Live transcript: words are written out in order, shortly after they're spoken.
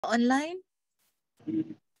Online.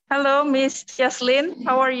 Hello, Miss Jaslyn.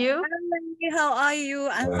 How are you? Hi, how are you?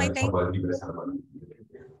 I'm fine, thank you. So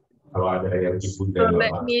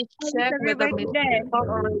let me check whether Everybody Miss there. are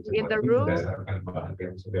already in the room.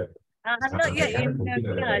 I'm not yet in the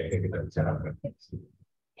class.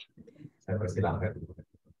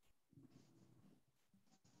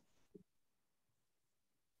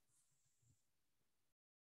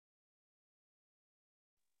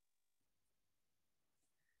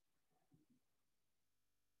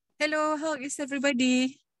 Hello, how is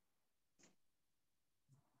everybody?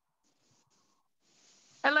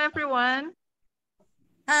 Hello, everyone.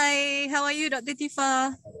 Hi, how are you, Dr.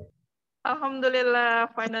 Tifa?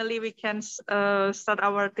 Alhamdulillah, finally we can start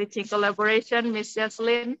our teaching collaboration, Miss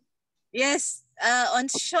Jaslyn. Yes, on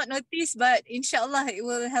short notice, but inshallah it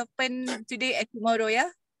will happen today and tomorrow,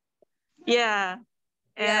 yeah? Yeah,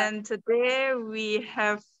 and today we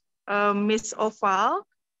have Miss Oval,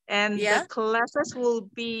 and the classes will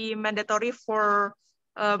be mandatory for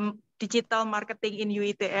digital marketing in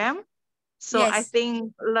UITM. So I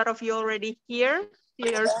think a lot of you already here,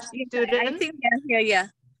 your students. I think we are here, yeah.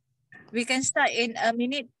 We can start in a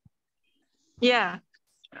minute. Yeah.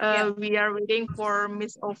 We are waiting for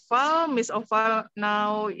Miss Oval. Miss Oval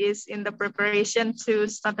now is in the preparation to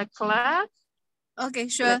start the class. Okay,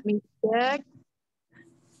 sure. Let me check.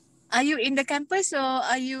 Are you in the campus or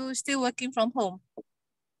are you still working from home?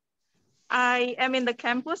 I am in the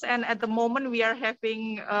campus, and at the moment we are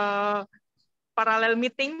having parallel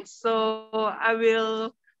meetings. So I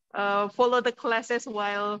will follow the classes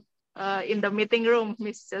while in the meeting room,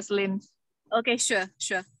 Miss Jaslyn. Okay, sure,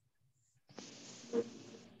 sure.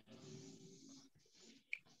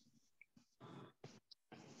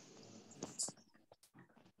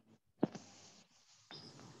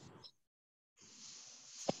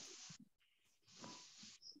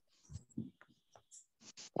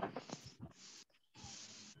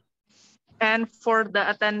 And for the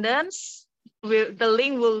attendance, the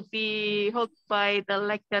link will be held by the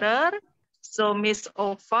lecturer. So Miss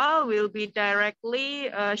Oval will be directly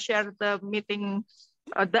share the meeting,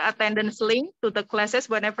 the attendance link to the classes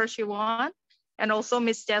whenever she wants. And also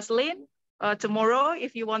Miss Jaslyn, tomorrow,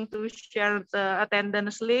 if you want to share the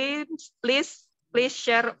attendance link, please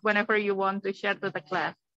share whenever you want to share to the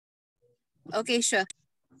class. Okay, sure.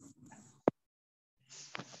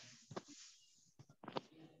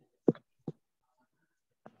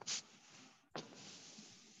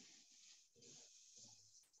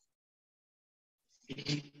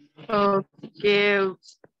 Okay,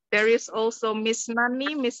 there is also Miss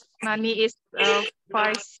Nani. Miss Nani is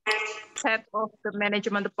vice head of the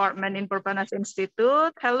management department in Perbanas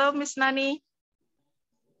Institute. Hello, Miss Nani.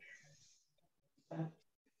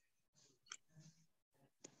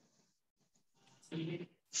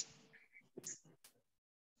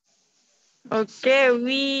 Okay,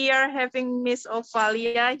 we are having Miss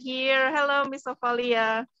Ovalia here. Hello, Miss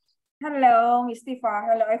Ovalia. Hello, Miss Tifa.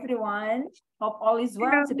 Hello, everyone. Hope all is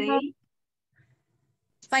well today.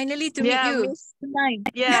 Finally to meet you. Miss,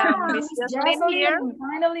 Miss Jaslyn here.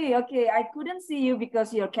 Finally, okay. I couldn't see you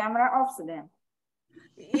because your camera off then.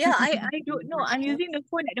 Yeah, I don't know. I'm using the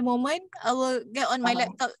phone at the moment. I will get on my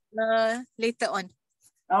laptop later on.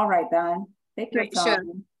 All right, then. Take your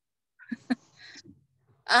time.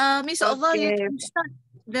 Sure. Miss Oval, you can start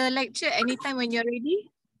the lecture anytime when you're ready.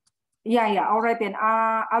 Yeah. All right, then.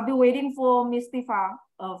 I'll be waiting for Miss Tifa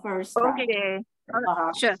first. Okay.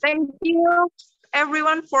 Sure. Thank you,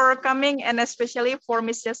 everyone, for coming, and especially for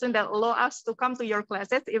Miss Jaslyn that allow us to come to your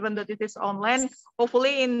classes, even though this is online.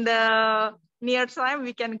 Hopefully, in the near time,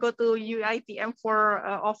 we can go to UITM for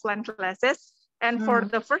offline classes. And for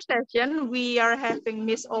the first session, we are having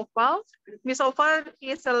Miss Oval. Miss Oval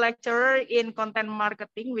is a lecturer in content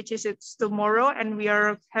marketing, which is tomorrow, and we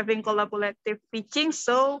are having collaborative teaching.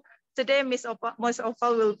 So today, Miss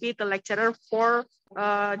Oval will be the lecturer for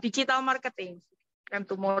digital marketing. And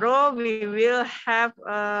tomorrow we will have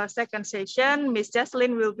a second session. Miss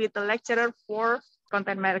Jaslyn will be the lecturer for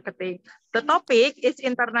content marketing. The topic is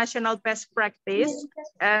international best practice,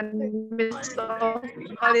 and Miss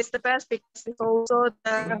Oval is the best because it's also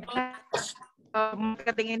the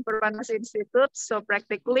marketing in Perbanas Institute. So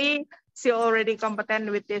practically, she already competent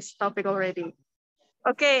with this topic already.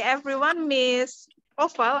 Okay, everyone, Miss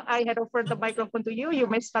Oval, I hand over the microphone to you. You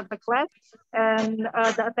may start the class, and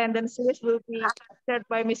the attendance list will be shared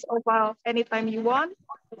by Miss Oval anytime you want.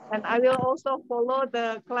 And I will also follow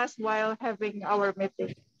the class while having our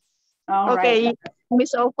meeting. All okay, right.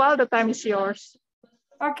 Miss Oval, the time is yours.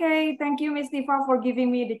 Okay, thank you, Ms. Tifa, for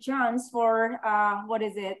giving me the chance for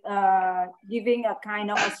giving a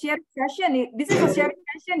kind of a sharing session. This is a sharing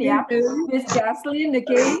session, yeah, Miss Jocelyn.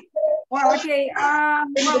 Okay. Well, okay.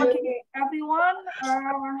 Everyone.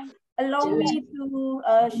 Allow me to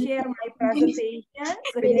share my presentations.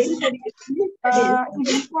 Okay. Is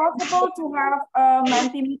it possible to have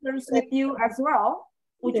Mentimeters with you as well?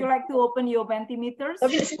 Would you like to open your Mentimeters?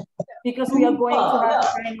 Because we are going to have a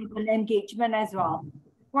kind of an engagement as well.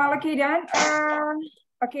 Well, okay then.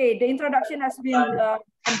 Okay, the introduction has been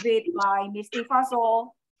conveyed by Ms. Tifa,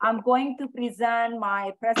 so I'm going to present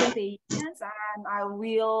my presentations and I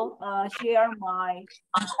will share my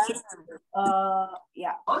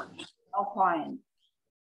PowerPoint.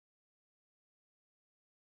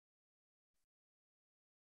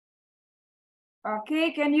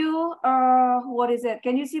 Okay, can you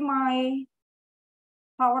Can you see my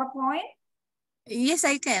PowerPoint? Yes,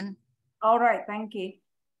 I can. All right, thank you.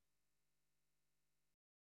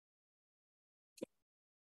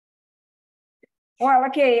 Well,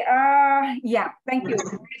 okay. Yeah, thank you.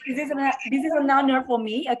 This is an honor for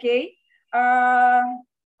me. Okay.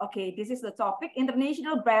 Okay. This is the topic: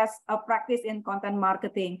 international best practice in content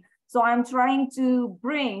marketing. So I'm trying to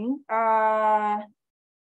bring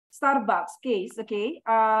Starbucks case, okay,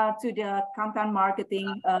 to the content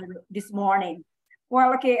marketing this morning.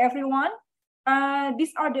 Well, okay, everyone.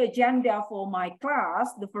 These are the agenda for my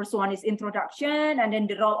class. The first one is introduction, and then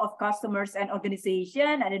the role of customers and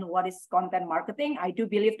organization, and then what is content marketing. I do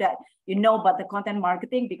believe that you know about the content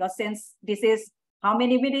marketing because since this is how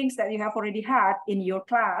many meetings that you have already had in your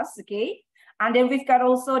class, okay? And then we've got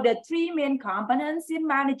also the three main components in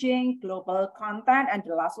managing global content. And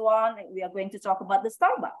the last one, we are going to talk about the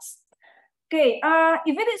Starbucks. Okay,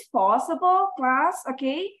 if it is possible, class,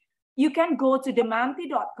 okay, you can go to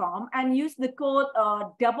dementi.com and use the code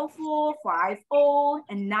 4450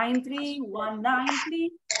 and 9319,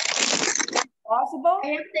 please. Possible?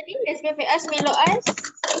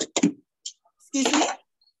 Excuse me?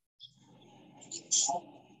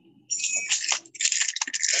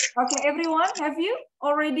 Okay, everyone, have you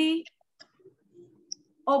already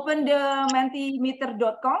opened the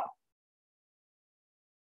mentimeter.com?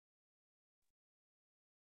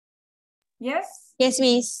 Yes? Yes,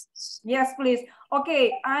 Miss. Yes, please.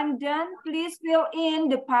 Okay, and then please fill in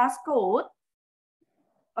the passcode,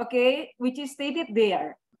 okay, which is stated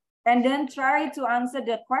there. And then try to answer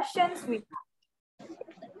the questions we have.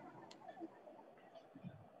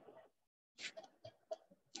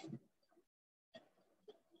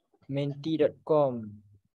 Menti.com.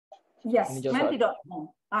 Yes, menti.com.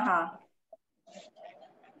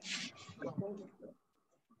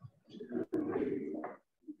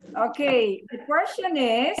 Okay, the question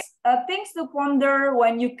is things to ponder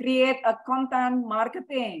when you create a content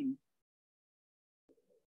marketing.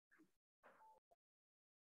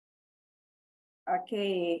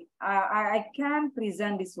 Okay, I can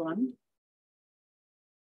present this one.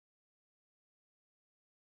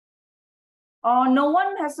 No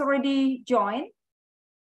one has already joined.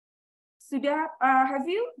 Sudah, have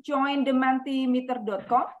you joined the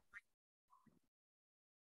mentimeter.com?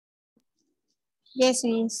 Yes,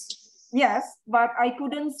 Miss. Yes, but I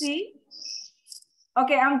couldn't see.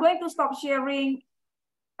 Okay, I'm going to stop sharing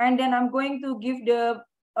and then I'm going to give the,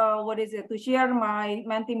 to share my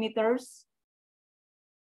Mentimeters.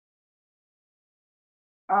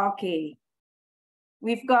 Okay.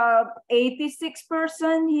 We've got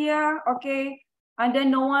 86% here, okay. And then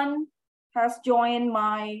no one has joined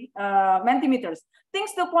my Mentimeters.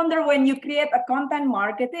 Things to ponder when you create a content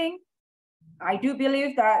marketing. I do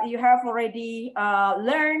believe that you have already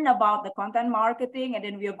learned about the content marketing, and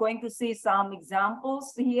then we are going to see some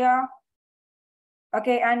examples here.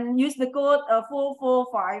 Okay, and use the code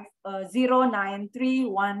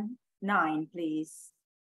 44509319, please.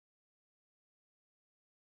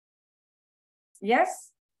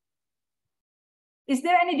 Yes? Is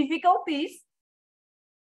there any difficulties?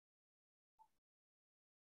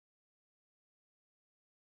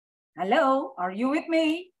 Hello, are you with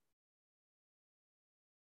me?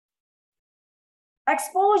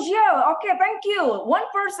 Exposure. Okay, thank you. One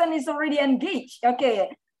person is already engaged. Okay,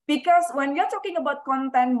 because when we are talking about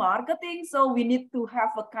content marketing, so we need to have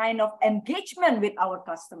a kind of engagement with our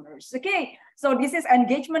customers. Okay, so this is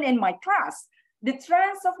engagement in my class. The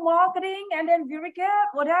trends of marketing, and then very good.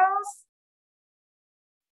 What else?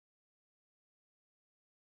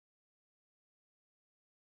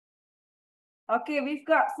 Okay, we've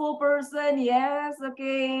got 4%. Yes,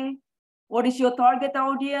 okay. What is your target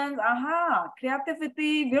audience? Aha,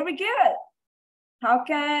 creativity, very good. How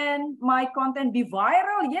can my content be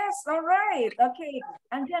viral? Yes, all right. Okay,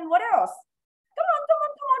 and then what else? Come on, come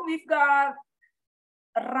on, we've got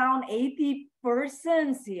around 80%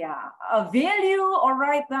 yeah. Value, all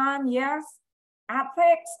right then, yes.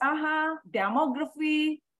 Ethics,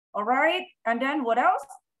 demography, all right. And then what else?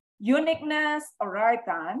 Uniqueness, all right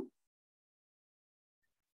then.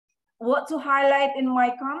 What to highlight in my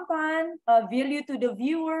content? Value to the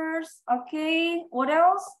viewers, okay. What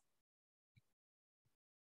else?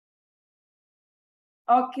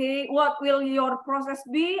 Okay, what will your process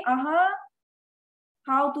be?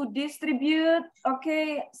 How to distribute?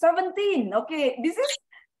 Okay, 17. Okay, this is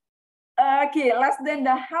okay, less than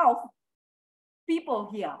the half people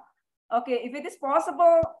here. Okay, if it is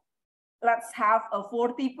possible, let's have a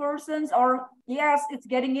 40%, or yes, it's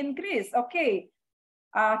getting increased. Okay,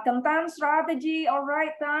 content strategy. All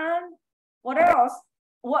right, then. What else?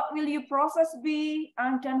 What will your process be?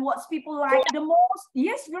 And then what's people like the most?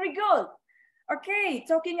 Yes, very good. Okay,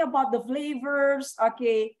 talking about the flavors.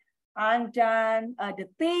 Okay, and then the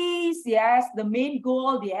taste. Yes, the main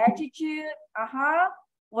goal, the attitude.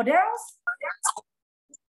 What else?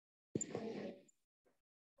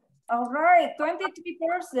 All right,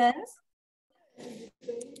 23%.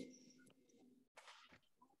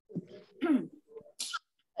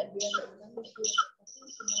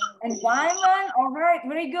 Environment, all right,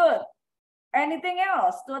 very good. Anything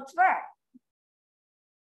else to attract?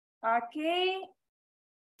 Okay,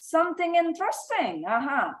 something interesting.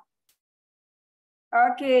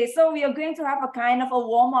 Okay, so we are going to have a kind of a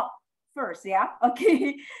warm-up first, yeah?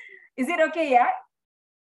 Okay, is it okay, yeah?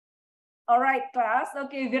 All right, class.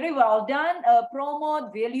 Okay, very well done.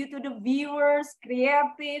 Promote value to the viewers,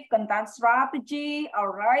 creative, content strategy. All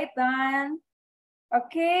right, then.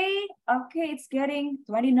 Okay, it's getting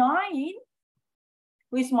 29.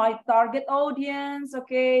 Who is my target audience?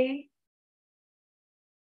 Okay.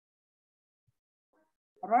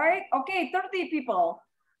 All right, okay, 30 people.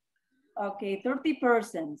 Okay,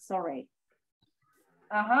 30%, sorry.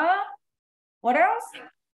 What else?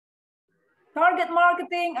 Target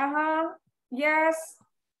marketing, yes.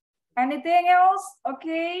 Anything else?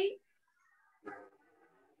 Okay.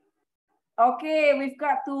 Okay, we've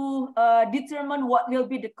got to determine what will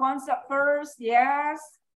be the concept first, yes.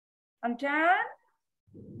 And then,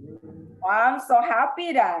 I'm so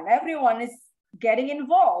happy that everyone is getting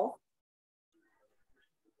involved.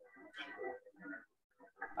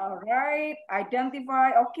 All right,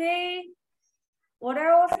 identify, okay. What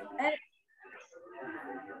else?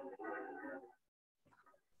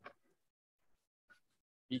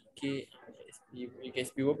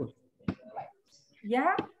 PKSP apa?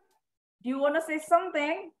 Yeah, do you want to say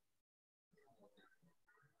something?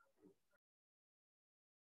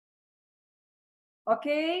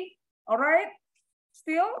 Okay, all right.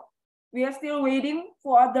 We are still waiting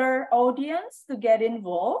for other audience to get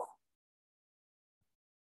involved.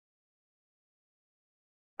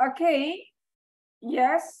 Okay,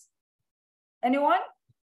 yes. Anyone?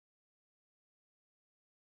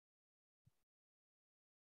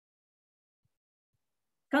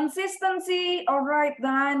 Consistency, all right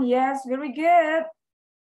then, yes, very good.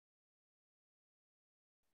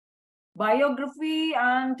 Biography,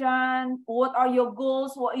 and then what are your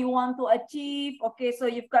goals, what you want to achieve. Okay, so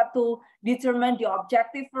you've got to determine the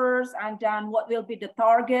objective first, and then what will be the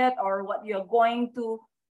target or what you're going to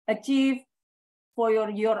achieve for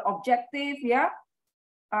your objective, yeah.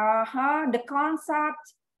 The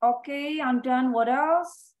concept, okay, and then what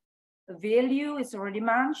else? Value is already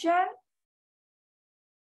mentioned.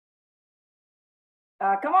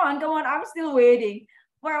 Come on, I'm still waiting.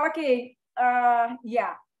 Well, okay,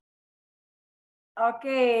 yeah.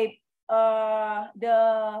 Okay,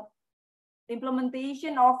 the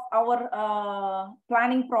implementation of our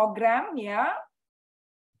planning program, yeah.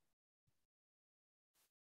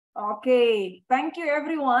 Okay, thank you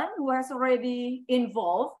everyone who has already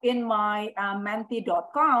involved in my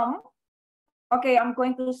menti.com. Okay, I'm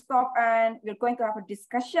going to stop and we're going to have a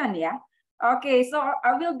discussion, yeah. Okay, so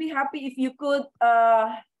I will be happy if you could,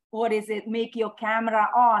 make your camera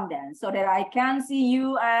on then so that I can see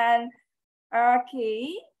you. And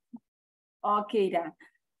okay then.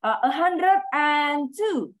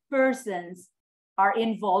 102 persons are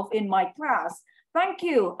involved in my class. Thank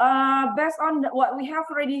you. Based on what we have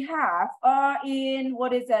already have in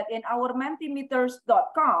our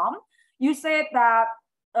mentimeters.com, you said that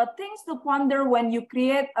things to ponder when you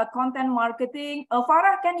create a content marketing.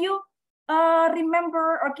 Farah, can you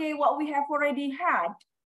remember what we have already had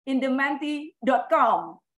in the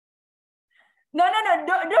menti.com? No,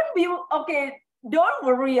 don't be okay. Don't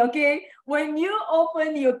worry, okay? When you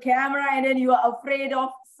open your camera and then you are afraid of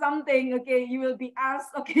something, okay, you will be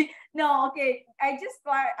asked, okay? No, okay, I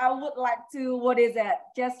would like to,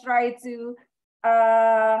 just try to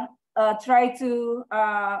try to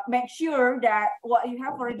make sure that what you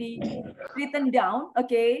have already written down,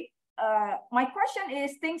 okay? My question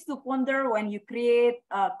is things to ponder when you create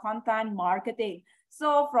content marketing.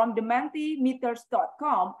 So from the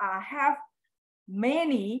mentimeters.com, I have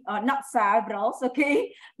many, not several,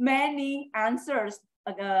 okay, many answers.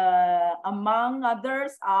 Among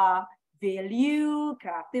others are value,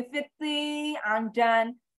 creativity, and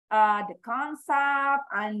then the concept,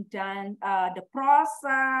 and then the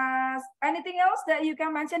process. Anything else that you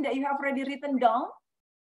can mention that you have already written down?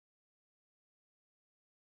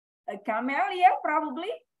 Kamel, yeah, probably.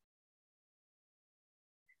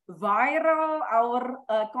 Viral, our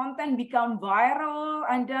content become viral,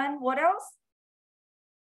 and then what else?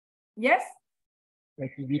 Yes?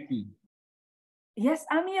 Creativity. Yes,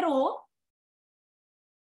 Amirul.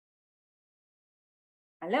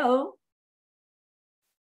 Hello.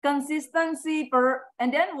 Consistency per,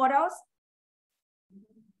 and then what else?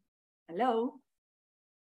 Hello.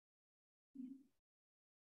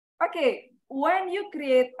 Okay, when you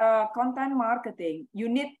create content marketing, you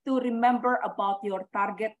need to remember about your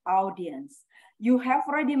target audience. You have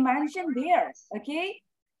already mentioned there, okay?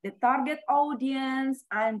 The target audience,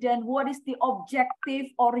 and then what is the objective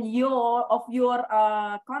or your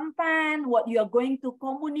content, what you are going to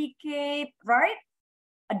communicate, right?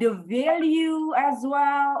 The value as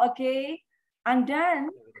well, okay? And then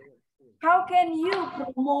how can you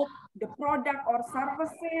promote the product or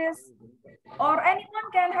services? Or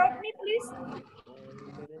anyone can help me, please?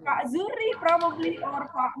 Pak Zuri probably, or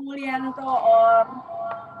Pak Mulyanto, or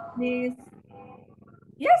Miss.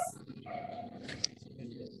 Yes?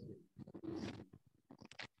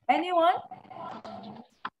 Anyone?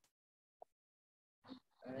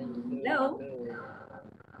 Hello?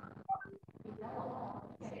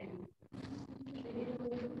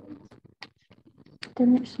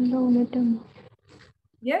 Internet slow, madam.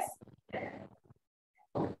 Yes?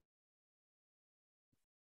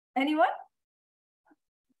 Anyone?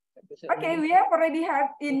 Okay, we have already had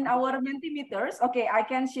in our Mentimeters. Okay, I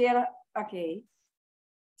can share. Okay.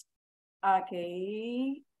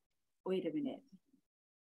 Okay. Wait a minute.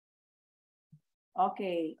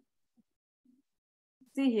 Okay.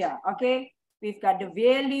 See here. Okay. We've got the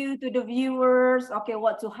value to the viewers. Okay,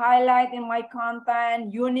 what to highlight in my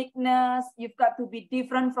content, uniqueness. You've got to be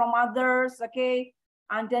different from others. Okay.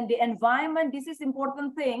 And then the environment. This is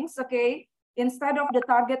important things. Okay. Instead of the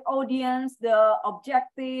target audience, the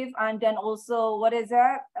objective, and then also what is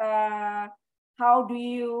that? How do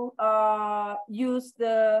you use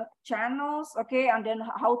the channels? Okay, and then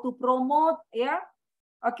how to promote? Yeah.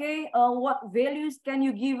 Okay, what values can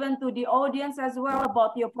you give to the audience as well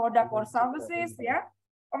about your product or services? Yeah.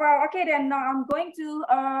 Well, okay, then now I'm going to,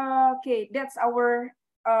 okay, that's our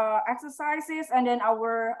exercises, and then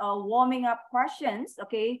our warming up questions,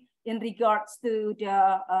 okay, in regards to the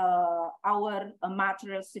our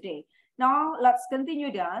materials today. Now, let's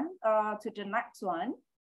continue down to the next one.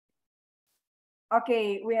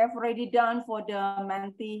 Okay, we have already done for the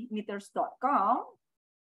mentimeters.com.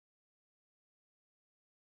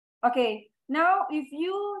 Okay, now if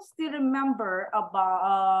you still remember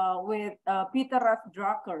about with Peter F.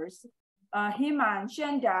 Drucker's, he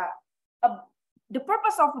mentioned that the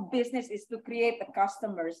purpose of a business is to create the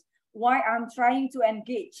customers. Why I'm trying to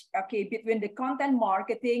engage, okay, between the content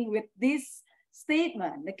marketing with this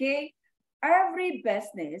statement, okay? Every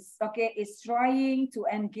business, okay, is trying to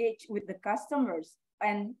engage with the customers,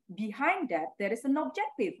 and behind that, there is an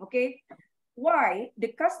objective, okay? Why?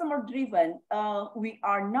 The customer driven, we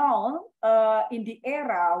are now in the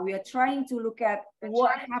era, we are trying to look at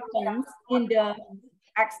what happens in the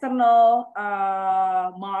external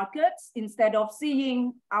markets instead of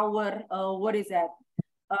seeing our, what is that?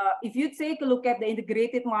 If you take a look at the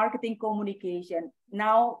integrated marketing communication,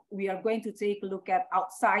 now we are going to take a look at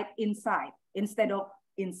outside, inside, instead of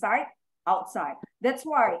inside, outside. That's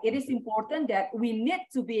why it is important that we need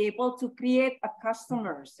to be able to create a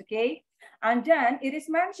customers, okay? And then it is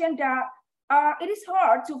mentioned that it is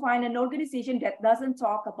hard to find an organization that doesn't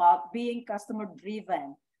talk about being customer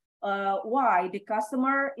driven. Why? The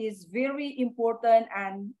customer is very important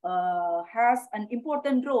and has an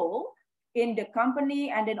important role in the company,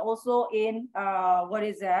 and then also in what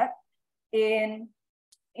is that? In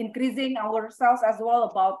increasing our sales as well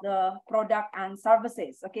about the product and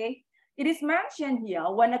services, okay? It is mentioned here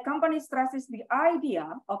when a company stresses the idea,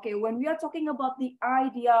 okay, when we are talking about the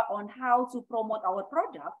idea on how to promote our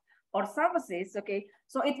product or services, okay,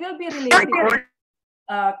 so it will be related to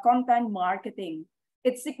content marketing.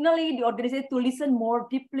 It's signaling the organization to listen more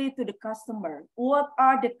deeply to the customer. What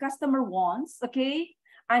are the customer wants, okay?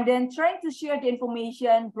 and then trying to share the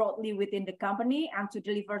information broadly within the company and to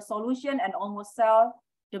deliver solution and almost sell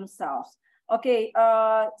themselves. Okay,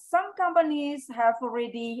 some companies have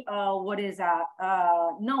already, known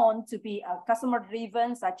to be customer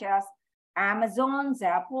driven, such as Amazon,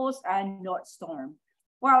 Zappos, and Nordstrom.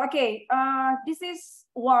 Well, okay, this is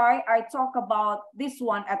why I talk about this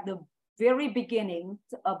one at the very beginning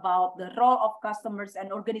about the role of customers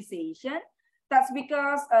and organization. That's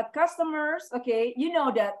because customers, okay, you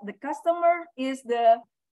know that the customer is the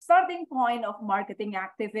starting point of marketing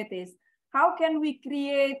activities. How can we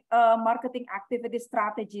create marketing activity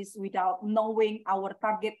strategies without knowing our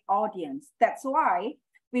target audience? That's why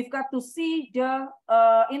we've got to see the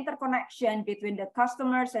interconnection between the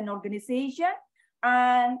customers and organization.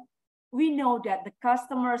 And we know that the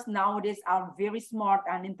customers nowadays are very smart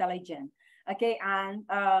and intelligent. Okay, and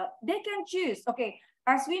they can choose. Okay,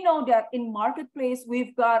 as we know that in marketplace,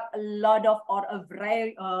 we've got a lot of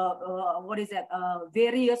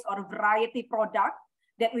various or variety product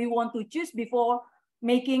that we want to choose before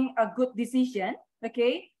making a good decision.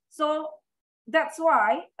 Okay, so that's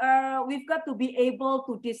why we've got to be able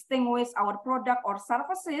to distinguish our product or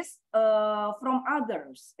services from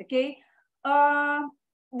others. Okay,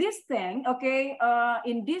 this thing, okay,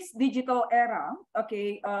 in this digital era,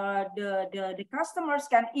 okay, the customers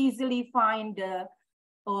can easily find the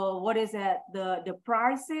the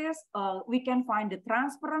prices. We can find the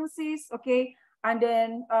transparencies. Okay. And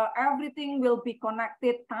then everything will be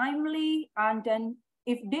connected timely. And then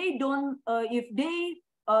if they don't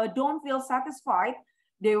feel satisfied,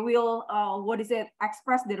 they will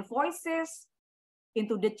express their voices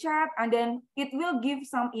into the chat, and then it will give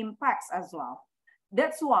some impacts as well.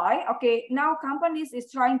 That's why, okay, now companies is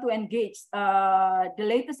trying to engage the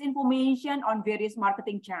latest information on various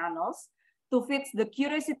marketing channels to fit the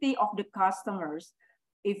curiosity of the customers.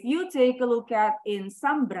 If you take a look at in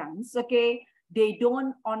some brands, okay, they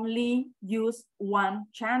don't only use one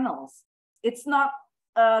channels. It's not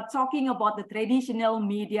talking about the traditional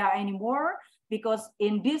media anymore, because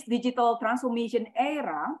in this digital transformation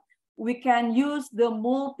era, we can use the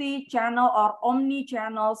multi-channel or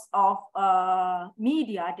omni-channels of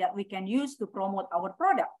media that we can use to promote our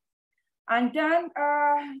product. And then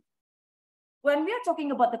when we are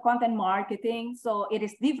talking about the content marketing, so it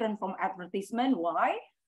is different from advertisement. Why?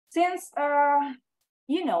 Since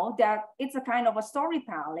you know that it's a kind of a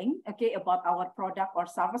storytelling, okay, about our product or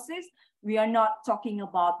services. We are not talking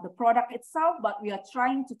about the product itself, but we are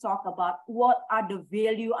trying to talk about what are the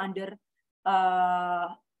value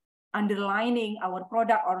underlining our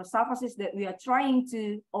product or services that we are trying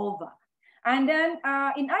to offer. And then,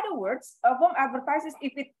 in other words, from advertisers,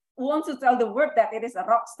 if it wants to tell the world that it is a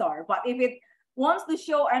rock star, but if it wants to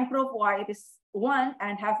show and prove why it is one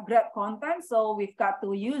and have great content, so we've got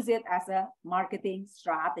to use it as a marketing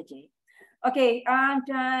strategy. Okay, and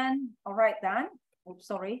then, all right, then, oops,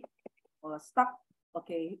 sorry, stuck.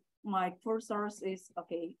 Okay, my cursor is,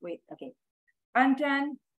 okay, wait, okay. And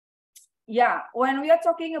then, yeah, when we are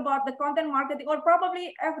talking about the content marketing, or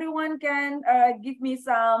probably everyone can give me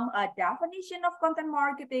some definition of content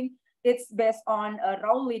marketing. It's based on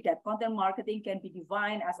Rowley that content marketing can be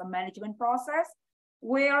defined as a management process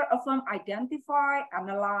where a firm identify,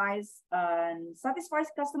 analyze, and satisfies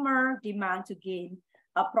customer demand to gain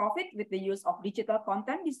a profit with the use of digital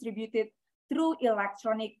content distributed through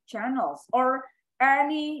electronic channels. Or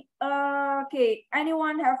any, okay,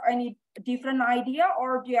 anyone have any different idea,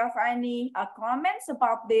 or do you have any comments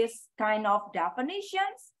about this kind of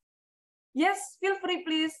definitions? Yes, feel free,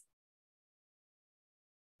 please.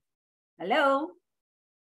 Hello.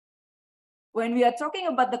 When we are talking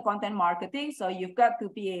about the content marketing, so you've got to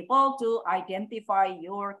be able to identify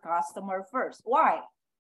your customer first. Why?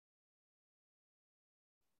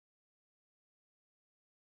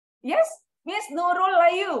 Yes, Miss Nurul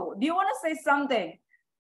Layu, do you want to say something?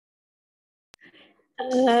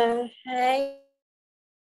 Hi.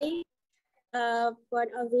 For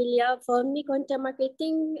Ovalia, for me, content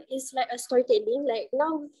marketing is like a storytelling. Like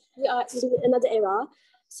now we are in another era.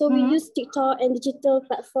 So we use TikTok and digital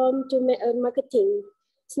platform to make marketing.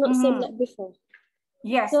 It's not same like before.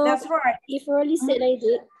 Yes, so that's right. If I really said like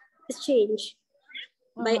it, it's changed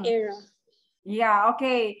by era. Yeah,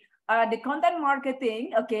 okay. The content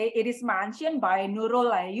marketing, okay, it is mentioned by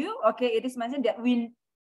Nurul Layu. Okay, it is mentioned that we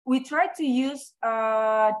try to use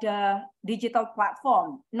the digital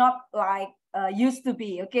platform, not like used to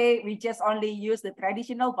be. Okay, we just only use the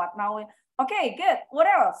traditional, but now, okay, good. What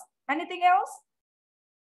else? Anything else?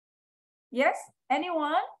 Yes,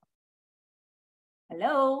 anyone?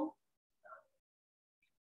 Hello?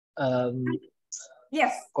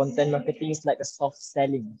 Yes. Content marketing is like a soft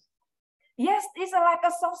selling. Yes, it's like a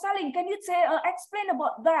soft selling. Can you explain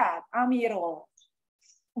about that, Amiro?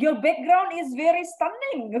 Your background is very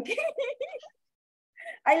stunning. Okay,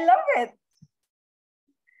 I love it.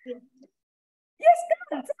 Yes,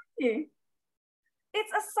 come on, tell me. It's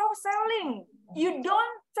a soft selling. You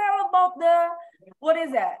don't tell about the, what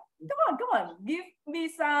is that? Come on, give me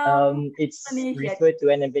some It's explanation. referred to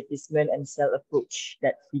an advertisement and sell approach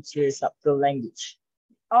that features subtle language.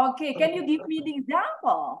 Okay, can you give me the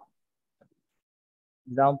example?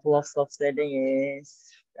 Example of soft selling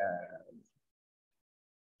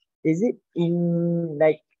is it in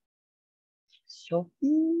like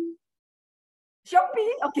Shopee?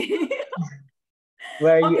 Shopee, okay.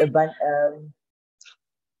 Where you Okay.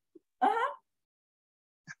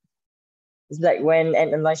 It's like when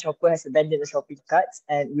an online shopper has abandoned a shopping cart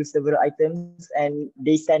and with several items, and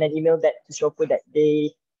they send an email that to shopper that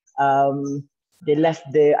they left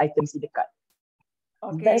the items in the cart.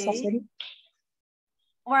 Okay. Is that soft selling?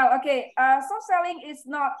 Well, okay. Soft selling is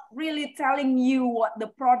not really telling you what the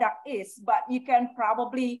product is, but you can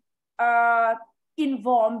probably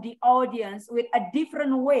inform the audience with a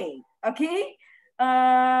different way. Okay.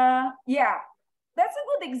 Yeah, that's a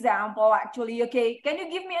good example, actually. Okay. Can you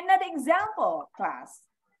give me another example, class?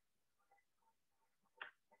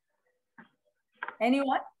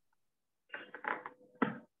 Anyone?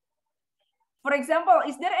 For example,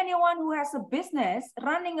 is there anyone who has a business,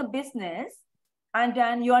 running a business, and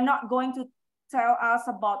then you are not going to tell us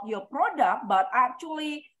about your product, but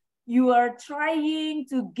actually you are trying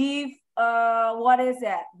to give, what is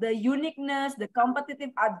that? The uniqueness, the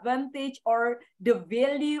competitive advantage, or the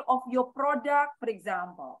value of your product, for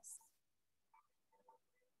example.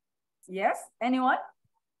 Yes, anyone?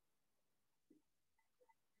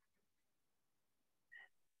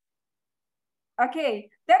 Okay,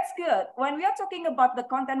 that's good. When we are talking about the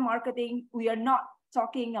content marketing, we are not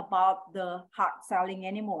talking about the hard selling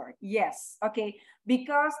anymore. Yes, okay,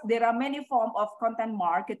 because there are many forms of content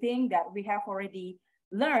marketing that we have already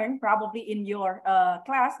learned, probably in your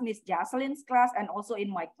class, Miss Jocelyn's class, and also in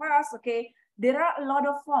my class. Okay, there are a lot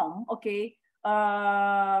of forms. Okay,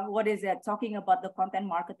 what is it? Talking about the content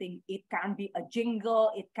marketing, it can be a jingle,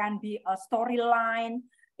 it can be a storyline.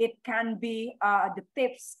 It can be the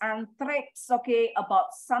tips and tricks, okay,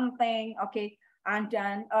 about something, okay, and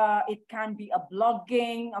then it can be a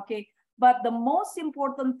blogging, okay. But the most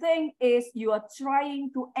important thing is you are trying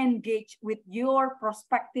to engage with your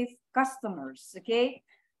prospective customers, okay.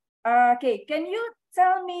 Okay, can you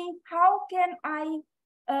tell me how can I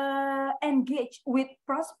engage with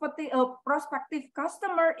prospective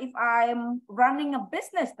customer if I'm running a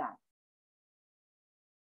business then?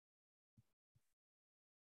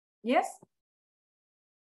 Yes?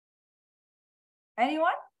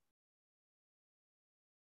 Anyone?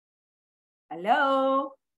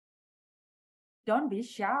 Hello? Don't be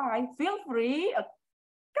shy. Feel free.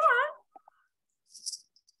 Come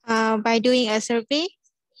on. By doing a survey.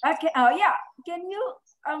 Okay. Oh, yeah. Can you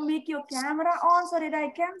make your camera on so that I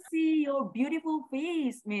can see your beautiful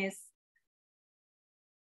face, Miss?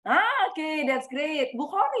 Okay, that's great.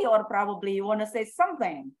 Bukhari, or probably you want to say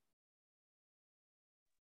something?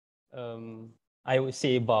 I would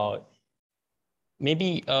say about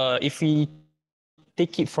maybe if we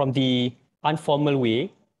take it from the informal way,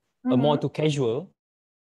 more to casual.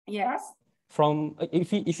 Yes. From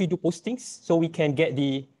if you do postings, so we can get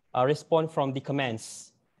the response from the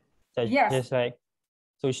comments. Yes. Just like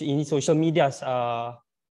in social medias,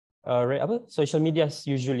 social medias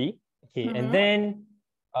usually. Okay, and then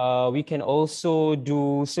we can also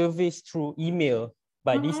do surveys through email,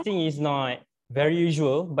 but this thing is not very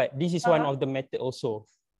usual, but this is one of the method also.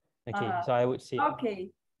 Okay, so I would say. Okay,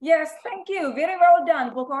 yes, thank you. Very well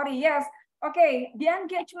done, Bukhari. Yes, okay, the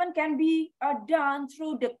engagement can be done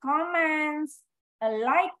through the comments,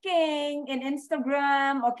 liking in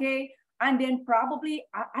Instagram, okay, and then probably,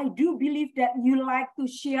 I do believe that you like to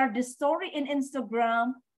share the story in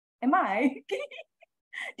Instagram. Am I?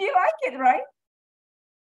 Do you like it, right?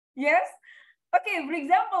 Yes? Okay, for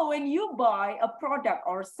example, when you buy a product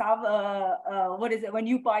or some, what is it? When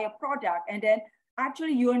you buy a product and then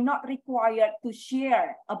actually you're not required to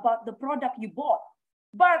share about the product you bought,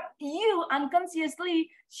 but you unconsciously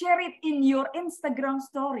share it in your Instagram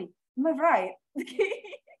story. Am I right?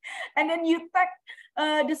 And then you tag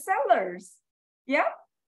the sellers. Yeah?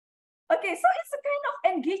 Okay, so it's a kind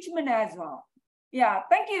of engagement as well. Yeah,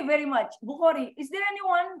 thank you very much. Bukhari, is there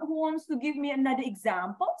anyone who wants to give me another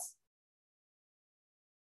examples?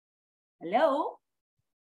 Hello?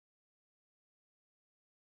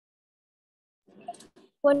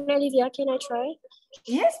 Olivia, can I try?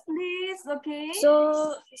 Yes, please. Okay.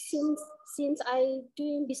 So since I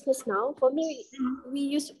doing business now, for me, we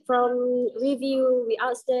use from review. We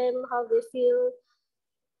ask them how they feel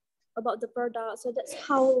about the product. So that's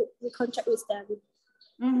how we contract with them.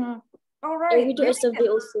 All And we right. do a survey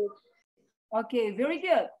also. Okay, very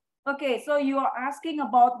good. Okay, so you are asking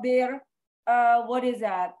about their what is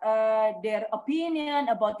that? Their opinion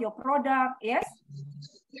about your product. Yes.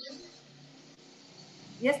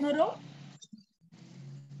 Yes, Nurul?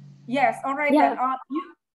 Yes. All right Yeah. then.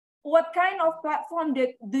 What kind of platform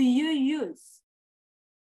do you use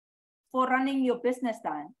for running your business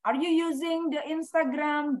then? Are you using the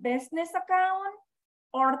Instagram business account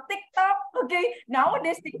or TikTok? Okay,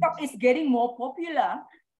 nowadays TikTok is getting more popular.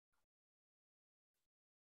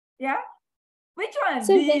 Yeah, which one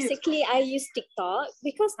So do you? basically, I use TikTok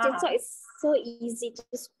because TikTok is so easy to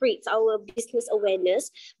spread our business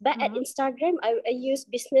awareness. But at Instagram, I use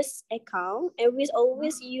business account, and we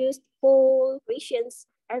always use poll questions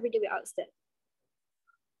every day we ask them.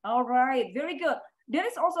 All right, very good. There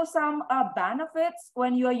is also some benefits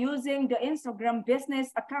when you are using the Instagram business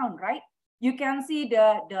account, right? You can see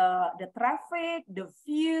the traffic, the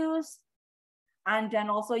views, and then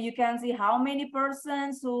also you can see how many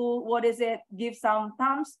persons who, give some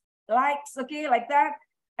thumbs, likes, okay, like that.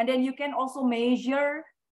 And then you can also measure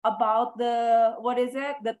about the,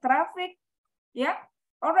 the traffic. Yeah.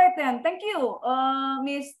 All right then, thank you,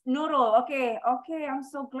 Miss Nurul. Okay, I'm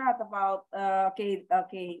so glad about,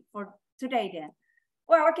 okay, for today then.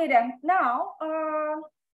 Well, okay then, now,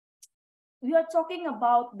 we are talking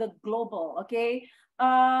about the global, okay?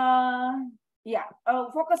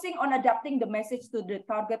 Focusing on adapting the message to the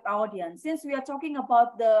target audience. Since we are talking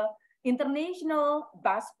about the international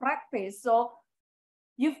best practice, so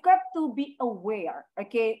you've got to be aware,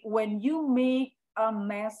 okay, when you make a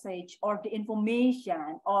message or the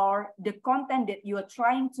information or the content that you are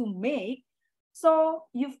trying to make, so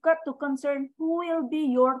you've got to concern who will be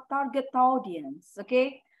your target audience,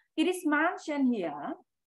 okay? It is mentioned here,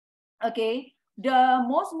 okay, the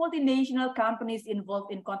most multinational companies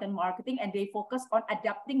involved in content marketing, and they focus on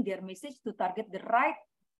adapting their message to target the right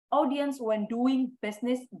audience when doing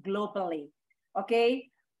business globally,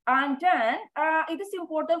 okay? And then it is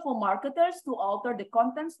important for marketers to alter the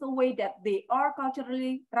contents the way that they are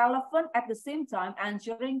culturally relevant, at the same time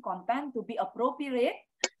ensuring content to be appropriate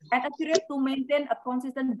and accurate to maintain a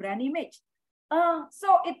consistent brand image.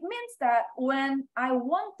 So it means that when I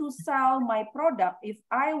want to sell my product, if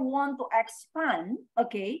I want to expand,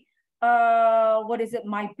 okay,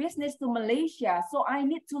 my business to Malaysia, so I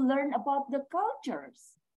need to learn about the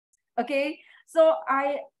cultures. Okay, so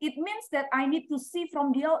it means that I need to see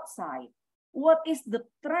from the outside what is the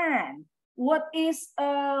trend, what the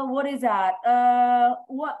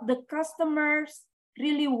customers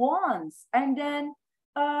really wants, and then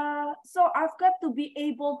so I've got to be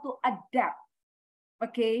able to adapt,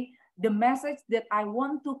 okay, the message that I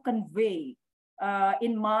want to convey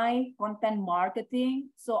in my content marketing.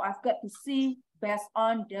 So I've got to see based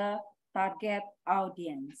on the target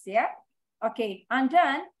audience. Yeah. Okay, and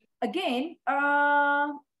then again,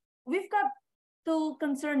 we've got to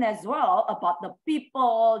concern as well about the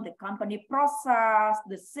people, the company process,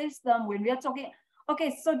 the system. When we are talking,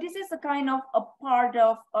 okay, so this is a kind of a part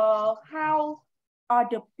of how are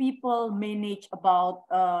the people manage about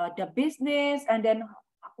the business, and then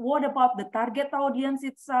what about the target audience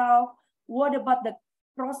itself? What about the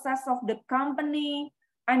process of the company?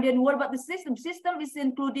 And then what about the system? System is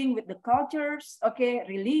including with the cultures, okay,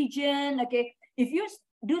 religion, okay. If you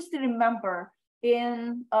do still remember,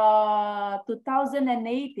 in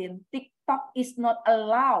 2018, TikTok is not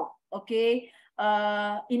allowed, okay,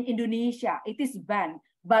 in Indonesia. It is banned.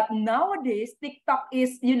 But nowadays, TikTok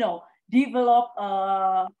is, developed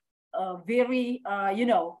very,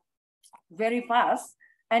 very fast.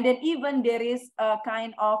 And then even there is a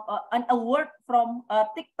kind of an award from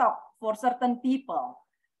TikTok for certain people,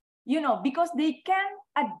 because they can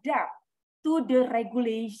adapt to the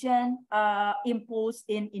regulation imposed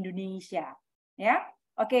in Indonesia. Yeah.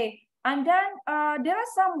 Okay. And then there are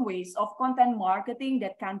some ways of content marketing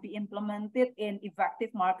that can be implemented in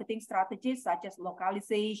effective marketing strategies, such as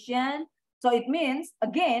localization. So it means,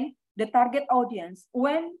 again, the target audience,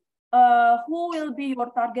 when who will be your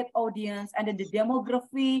target audience, and then the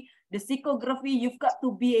demography, the psychography, you've got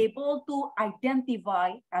to be able to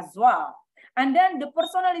identify as well. And then the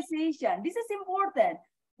personalization, this is important,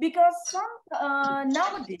 because some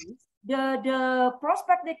nowadays, the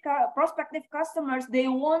prospective customers, they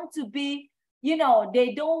want to be, they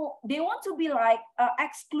want to be like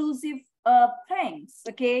exclusive things,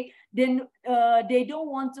 okay? Then they don't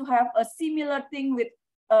want to have a similar thing with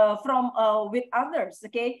with others.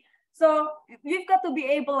 Okay, so we've got to be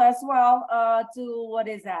able as well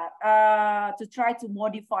to try to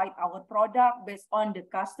modify our product based on the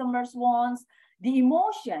customer's wants. The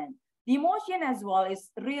emotion as well is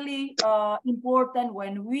really important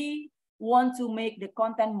when we want to make the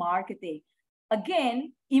content marketing.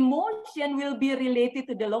 Again, emotion will be related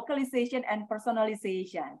to the localization and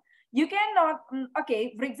personalization. You cannot,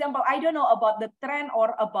 okay, for example, I don't know about the trend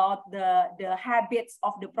or about the habits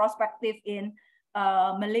of the prospective in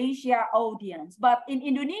Malaysia audience, but in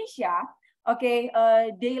Indonesia, okay,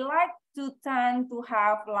 they like to tend to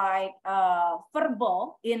have like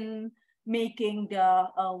verbal in making the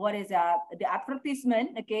the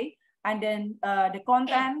advertisement, okay, and then the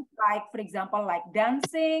content, like for example, like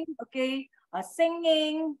dancing, okay,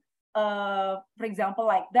 singing, for example,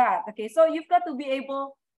 like that. Okay, so you've got to be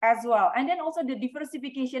able as well. And then also the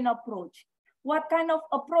diversification approach. What kind of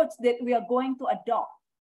approach that we are going to adopt?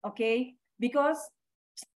 Okay, because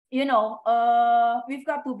you know, we've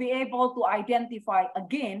got to be able to identify,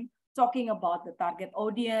 again, talking about the target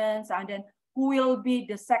audience, and then who will be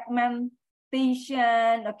the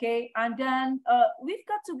segmentation, okay, and then we've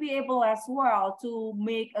got to be able as well to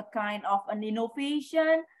make a kind of an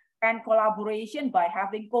innovation and collaboration by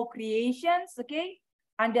having co-creations, okay,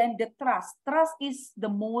 and then the trust is the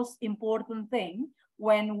most important thing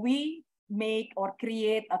when we make or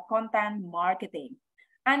create a content marketing.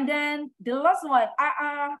 And then the last one,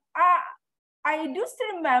 I do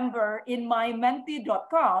still remember in my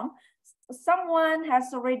mentee.com, someone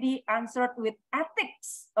has already answered with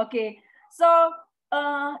ethics. Okay, so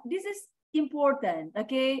this is important.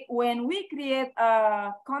 Okay, when we create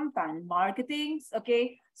content marketing,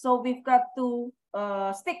 okay, so we've got to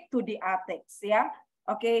stick to the ethics. Yeah,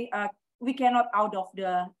 okay. We cannot out of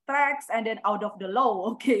the tracks and then out of the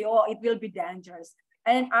law. Okay, or it will be dangerous.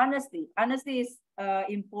 And honesty is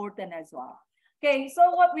important as well. Okay,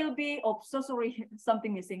 so what will be, oh, so sorry,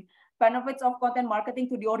 something missing. Benefits of content marketing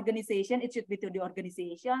to the organization, it should be to the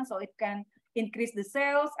organization, so it can increase the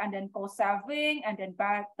sales and then cost saving and then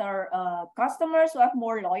better customers who have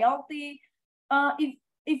more loyalty.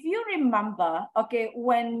 If you remember, okay,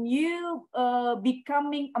 when you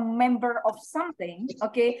becoming a member of something,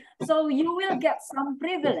 okay, so you will get some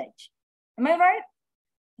privilege. Am I right?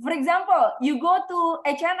 For example, you go to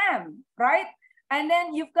H&M, right? And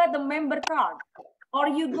then you've got the member card, or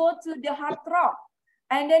you go to the Hard Rock,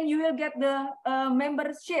 and then you will get the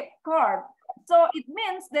membership card. So it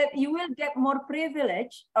means that you will get more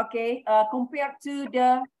privilege, okay, compared to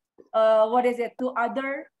the to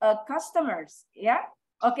other customers, yeah.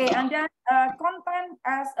 Okay, and then content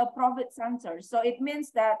as a profit center. So it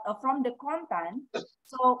means that from the content,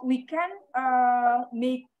 so we can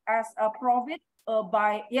make as a profit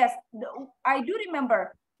by, yes, I do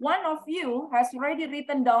remember one of you has already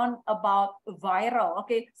written down about viral.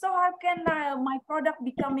 Okay, so how can my product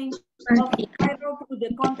becoming viral through the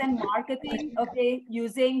content marketing? Okay,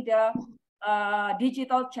 using the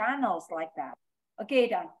digital channels like that. Okay,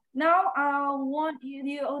 done. Now I want you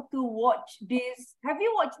to watch this. Have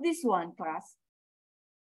you watched this one, class?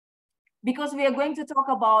 Because we are going to talk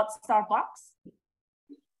about Starbucks.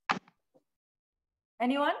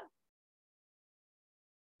 Anyone?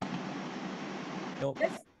 Nope.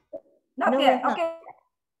 Yes? Not yet. Okay.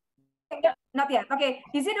 Not yet. Okay.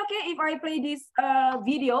 Is it okay if I play this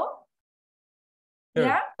video? Sure.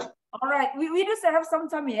 Yeah. All right. We do have some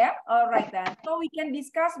time. Yeah. All right then. So we can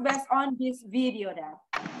discuss based on this video then.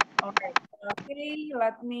 All right. Okay.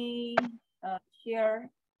 Let me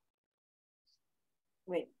share.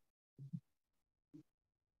 Wait.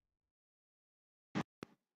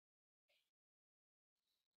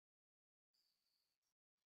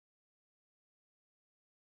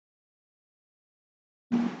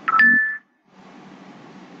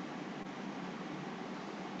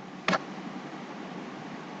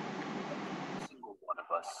 Single one of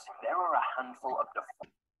us. There are a handful of the.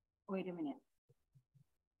 Wait a minute.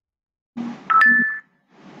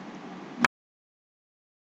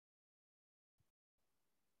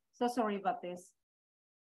 So sorry about this.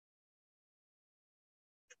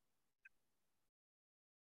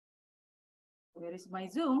 Where is my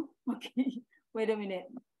Zoom? Okay, wait a minute.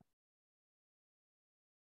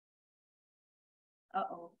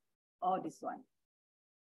 Uh-oh. Oh, this one.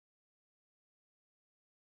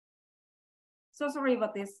 So sorry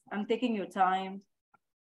about this. I'm taking your time.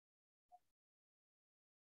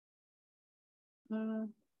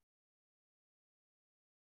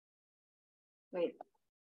 Wait.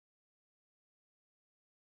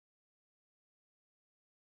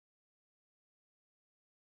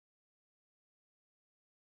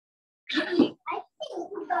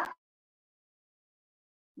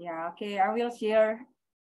 Yeah, okay, I will share.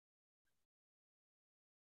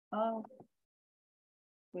 Oh,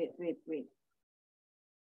 wait.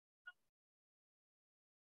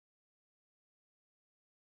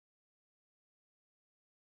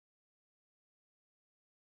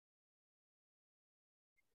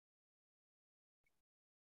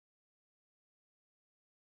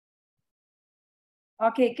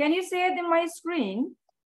 Okay, can you see it in my screen?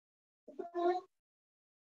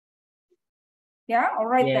 Yeah, all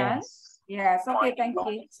right then. Yes, okay, thank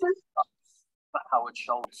you. But Howard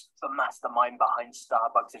Schultz, the mastermind behind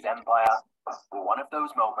Starbucks' empire, one of those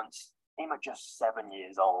moments came at just 7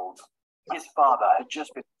 years old. His father had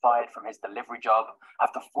just been fired from his delivery job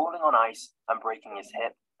after falling on ice and breaking his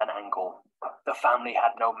hip and ankle. The family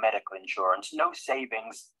had no medical insurance, no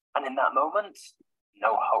savings, and in that moment,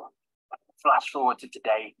 no hope. Flash forward to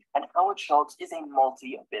today, and Howard Schultz is a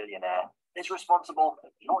multi-billionaire. He's responsible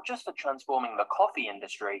not just for transforming the coffee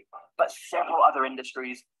industry, but several other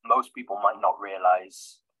industries most people might not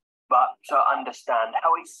realize. But to understand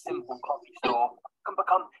how a simple coffee store can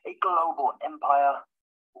become a global empire,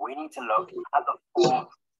 we need to look at the 4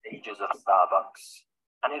 stages of Starbucks.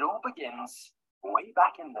 And it all begins way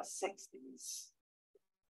back in the 60s.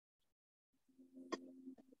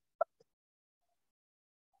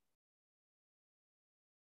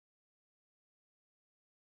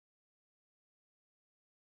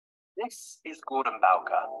 This is Gordon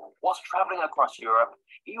Bowker. Whilst traveling across Europe,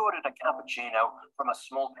 he ordered a cappuccino from a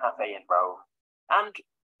small cafe in Rome. And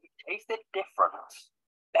it tasted different.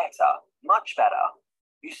 Better. Much better.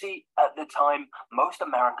 You see, at the time, most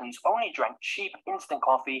Americans only drank cheap instant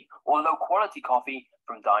coffee or low-quality coffee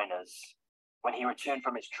from diners. When he returned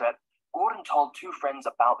from his trip, Gordon told 2 friends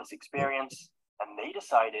about this experience, and they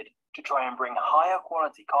decided to try and bring higher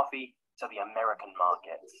quality coffee to the American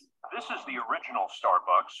market. This is the original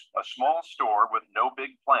Starbucks, a small store with no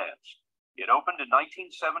big plans. It opened in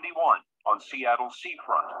 1971 on Seattle's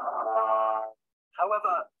seafront.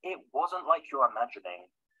 However, it wasn't like you're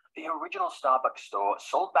imagining. The original Starbucks store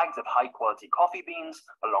sold bags of high-quality coffee beans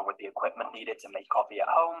along with the equipment needed to make coffee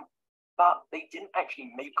at home, but they didn't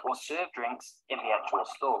actually make or serve drinks in the actual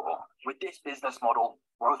store. With this business model,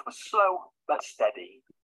 growth was slow but steady.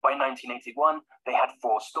 By 1981, they had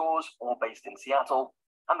 4 stores, all based in Seattle,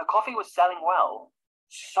 and the coffee was selling well.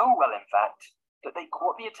 So well, in fact, that they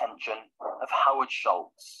caught the attention of Howard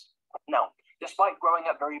Schultz. Now, despite growing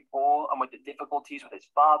up very poor and with the difficulties with his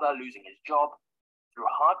father losing his job, through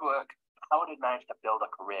hard work, Howard had managed to build a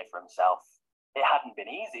career for himself. It hadn't been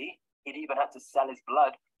easy. He'd even had to sell his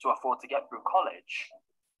blood to afford to get through college.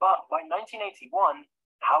 But by 1981,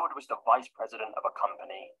 Howard was the vice president of a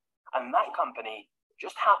company, and that company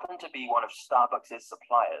just happened to be one of Starbucks'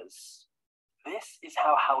 suppliers. This is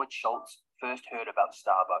how Howard Schultz first heard about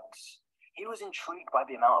Starbucks. He was intrigued by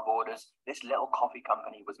the amount of orders this little coffee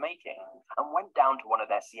company was making and went down to one of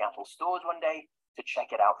their Seattle stores one day to check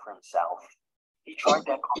it out for himself. He tried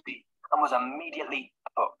their coffee and was immediately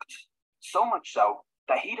hooked. So much so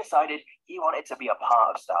that he decided he wanted to be a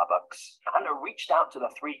part of Starbucks and reached out to the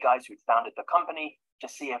 3 guys who'd founded the company to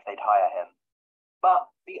see if they'd hire him. But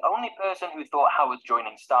the only person who thought Howard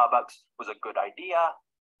joining Starbucks was a good idea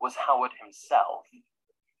was Howard himself.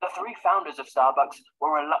 The 3 founders of Starbucks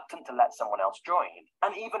were reluctant to let someone else join,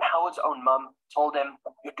 and even Howard's own mum told him,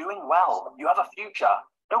 "You're doing well, you have a future,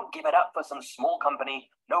 don't give it up for some small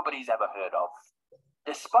company nobody's ever heard of."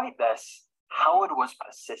 Despite this, Howard was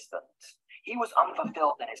persistent. He was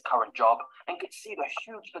unfulfilled in his current job and could see the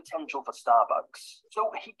huge potential for Starbucks.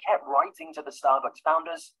 So he kept writing to the Starbucks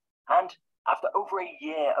founders, and after over a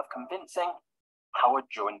year of convincing, Howard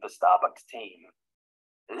joined the Starbucks team.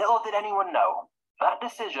 Little did anyone know, that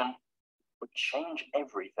decision would change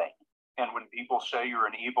everything. And when people say you're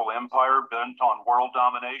an evil empire bent on world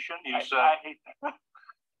domination, you say... I hate that.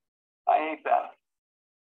 I hate that.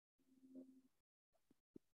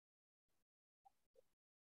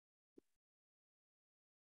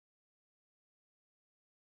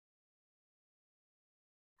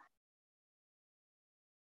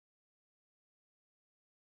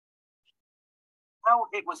 Now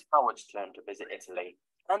it was Howard's turn to visit Italy,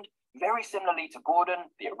 and very similarly to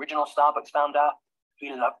Gordon, the original Starbucks founder,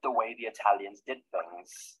 he loved the way the Italians did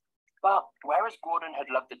things. But whereas Gordon had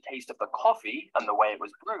loved the taste of the coffee and the way it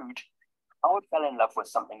was brewed, Howard fell in love with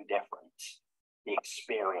something different: the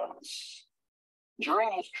experience.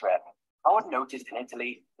 During his trip, Howard noticed in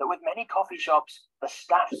Italy that with many coffee shops, the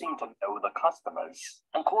staff seemed to know the customers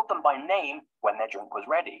and called them by name when their drink was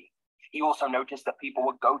ready. He also noticed that people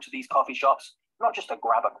would go to these coffee shops not just to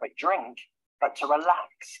grab a quick drink, but to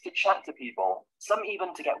relax, to chat to people, some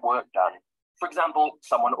even to get work done. For example,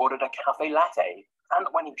 someone ordered a cafe latte, And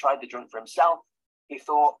when he tried the drink for himself, he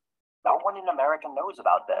thought, no one in America knows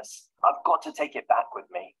about this. I've got to take it back with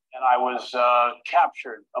me. And I was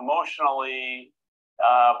captured emotionally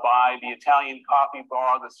by the Italian coffee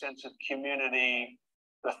bar, the sense of community,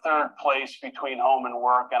 the third place between home and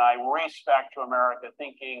work. And I raced back to America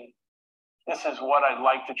thinking, this is what I'd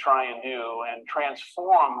like to try and do and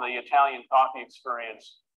transform the Italian coffee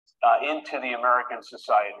experience into the American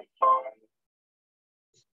society.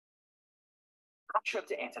 That trip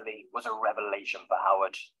to Italy was a revelation for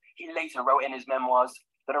Howard. He later wrote in his memoirs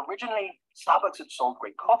that originally Starbucks had sold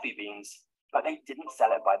great coffee beans, but they didn't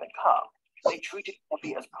sell it by the cup. They treated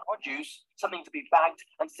coffee as produce, something to be bagged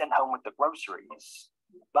and sent home with the groceries.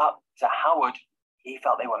 But to Howard, he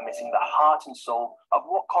felt they were missing the heart and soul of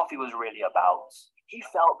what coffee was really about. He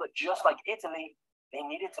felt that just like Italy, they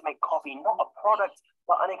needed to make coffee not a product,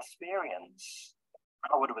 but an experience.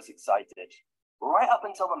 Howard was excited, right up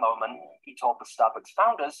until the moment he told the Starbucks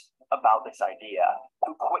founders about this idea,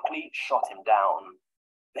 who quickly shot him down.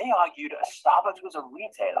 They argued Starbucks was a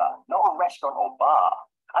retailer, not a restaurant or bar,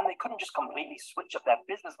 and they couldn't just completely switch up their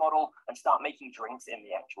business model and start making drinks in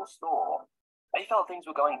the actual store. They felt things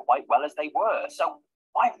were going quite well as they were, so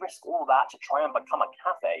why risk all that to try and become a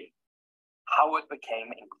cafe? Howard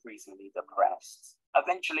became increasingly depressed.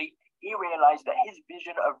 Eventually, he realized that his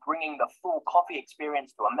vision of bringing the full coffee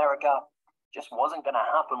experience to America just wasn't going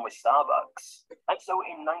to happen with Starbucks. And so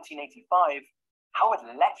in 1985, Howard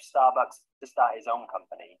left Starbucks to start his own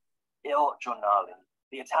company, Il Giornale,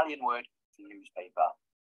 the Italian word for newspaper.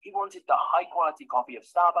 He wanted the high-quality coffee of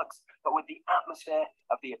Starbucks, but with the atmosphere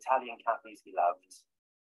of the Italian cafes he loved.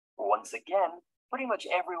 Once again, pretty much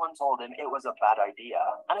everyone told him it was a bad idea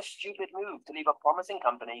and a stupid move to leave a promising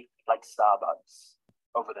company like Starbucks.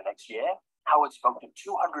 Over the next year, Howard spoke to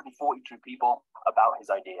 242 people about his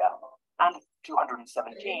idea, and 217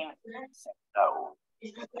 said no.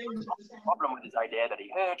 The problem with his idea that he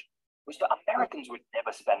heard was that Americans would never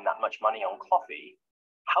spend that much money on coffee.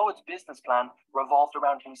 Howard's business plan revolved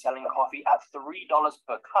around him selling coffee at $3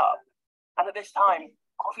 per cup. And at this time,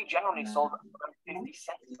 coffee generally sold around 50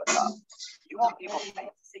 cents per cup. You want people to pay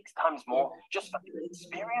 6 times more just for the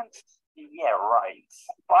experience? Yeah, right.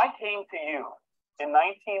 If I came to you in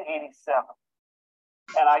 1987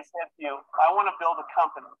 and I said to you, I want to build a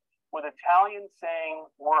company with Italian saying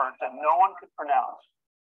words that no one could pronounce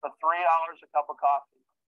for $3 a cup of coffee,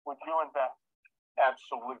 would you invest?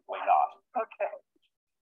 Absolutely not. Okay.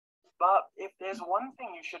 But if there's one thing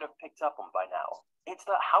you should have picked up on by now, it's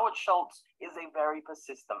that Howard Schultz is a very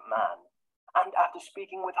persistent man. And after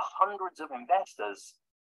speaking with hundreds of investors,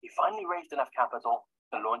 he finally raised enough capital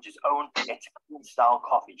to launch his own Italian-style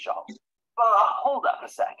coffee shop. But hold up a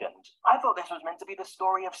second. I thought this was meant to be the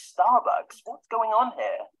story of Starbucks. What's going on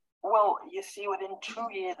here? Well, you see, within 2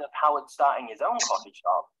 years of Howard starting his own coffee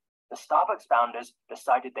shop, the Starbucks founders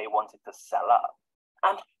decided they wanted to sell up.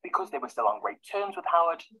 And because they were still on great terms with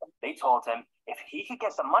Howard, they told him if he could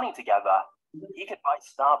get the money together, he could buy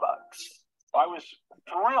Starbucks. I was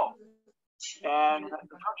thrilled. And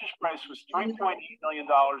the purchase price was $3.8 million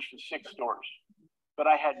for 6 stores. But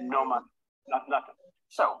I had no money, nothing.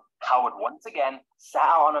 So Howard once again set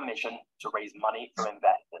out on a mission to raise money from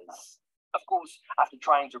investors. Of course, after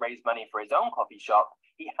trying to raise money for his own coffee shop,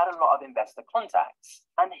 he had a lot of investor contacts,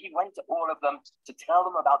 and he went to all of them to tell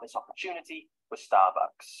them about this opportunity with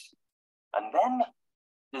Starbucks. And then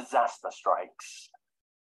disaster strikes.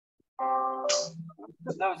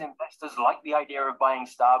 Those investors liked the idea of buying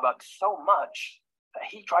Starbucks so much that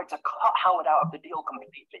he tried to cut Howard out of the deal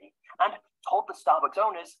completely and told the Starbucks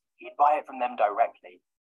owners he'd buy it from them directly.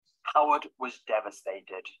 Howard was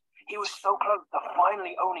devastated. He was so close to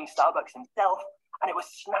finally owning Starbucks himself, and it was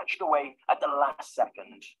snatched away at the last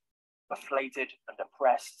second. Deflated and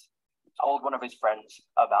depressed, he told one of his friends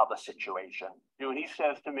about the situation. He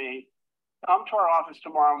says to me, come to our office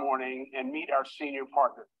tomorrow morning and meet our senior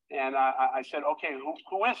partner. And I said, okay,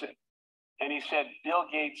 who is it? And he said, Bill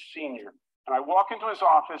Gates Sr. And I walk into his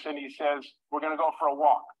office and he says, we're going to go for a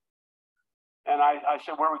walk. And I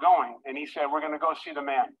said, where are we going? And he said, we're going to go see the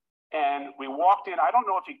man. And we walked in. I don't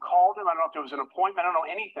know if he called him. I don't know if there was an appointment. I don't know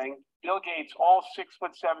anything. Bill Gates, all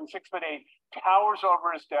 6'7", 6'8", towers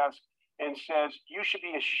over his desk and says, you should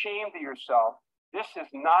be ashamed of yourself. This is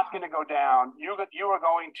not going to go down. You are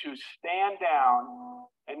going to stand down,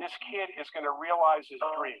 and this kid is going to realize his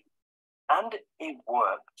dream. And it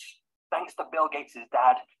worked. Thanks to Bill Gates'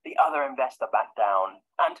 dad, the other investor backed down,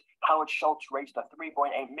 and Howard Schultz raised the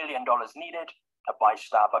 $3.8 million needed to buy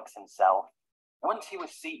Starbucks himself. Once he was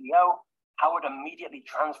CEO, Howard immediately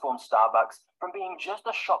transformed Starbucks from being just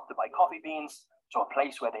a shop to buy coffee beans to a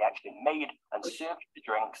place where they actually made and served the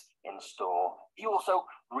drinks in store. He also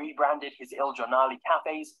rebranded his Il Giornale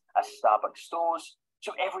cafes as Starbucks stores,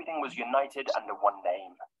 so everything was united under one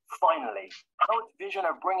name. Finally, Howard's vision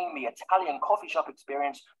of bringing the Italian coffee shop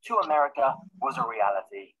experience to America was a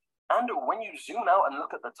reality. And when you zoom out and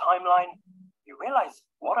look at the timeline, you realize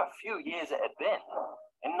what a few years it had been.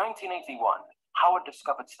 In 1981, Howard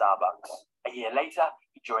discovered Starbucks. A year later,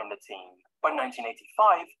 he joined the team. By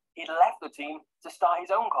 1985, he'd left the team to start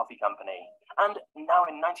his own coffee company. And now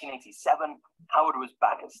in 1987, Howard was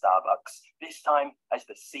back at Starbucks, this time as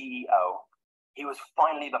the CEO. He was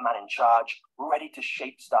finally the man in charge, ready to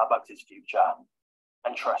shape Starbucks' future.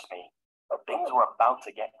 And trust me, things were about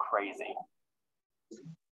to get crazy.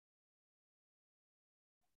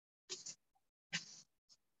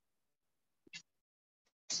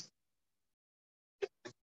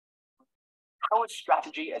 Howard's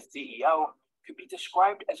strategy as CEO could be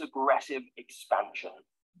described as aggressive expansion.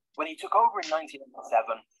 When he took over in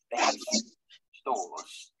 1987, they had 6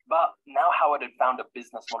 stores. But now Howard had found a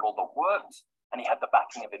business model that worked, and he had the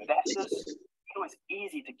backing of investors. It was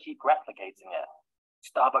easy to keep replicating it.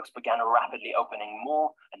 Starbucks began rapidly opening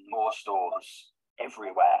more and more stores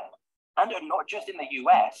everywhere. And not just in the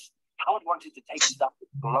US, Howard wanted to take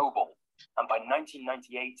Starbucks global. And by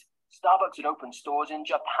 1998, Starbucks had opened stores in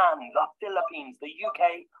Japan, the Philippines, the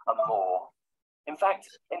UK, and more. In fact,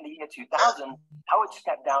 in the year 2000, Howard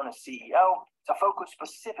stepped down as CEO to focus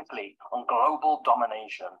specifically on global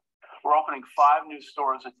domination. We're opening 5 new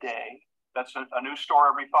stores a day. That's a new store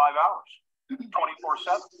every 5 hours,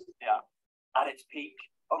 24/7. Yeah. At its peak,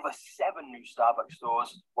 over 7 new Starbucks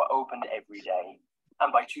stores were opened every day.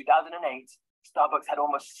 And by 2008, Starbucks had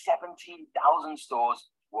almost 17,000 stores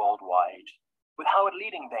worldwide. With Howard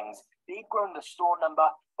leading things, they'd grown the store number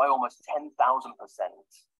by almost 10,000%.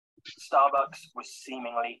 Starbucks was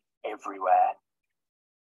seemingly everywhere.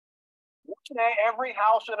 Today, every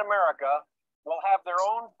house in America will have their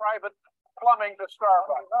own private plumbing to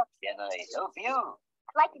Starbucks. Can I help you?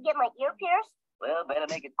 I'd like to get my ear pierced. Well, better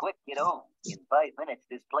make it quick, kiddo. In 5 minutes,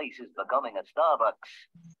 this place is becoming a Starbucks.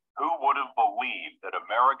 Who would have believed that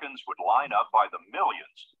Americans would line up by the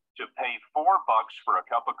millions to pay $4 for a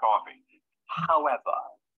cup of coffee? However,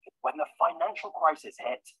 when the financial crisis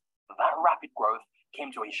hit, that rapid growth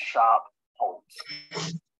came to a sharp halt.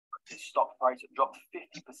 The stock price dropped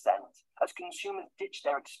 50% as consumers ditched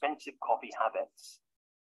their expensive coffee habits.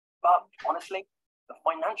 But honestly, the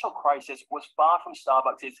financial crisis was far from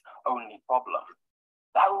Starbucks' only problem.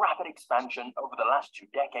 That rapid expansion over the last 2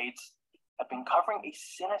 decades had been covering a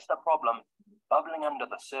sinister problem bubbling under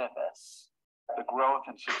the surface. The growth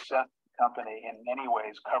and success of the company in many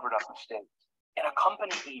ways covered up mistakes. In a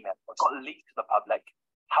company email that got leaked to the public,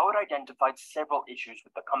 Howard identified several issues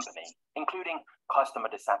with the company, including customer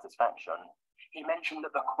dissatisfaction. He mentioned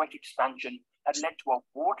that the quick expansion had led to a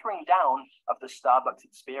watering down of the Starbucks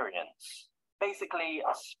experience. Basically,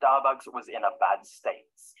 Starbucks was in a bad state.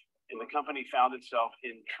 And the company found itself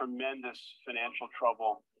in tremendous financial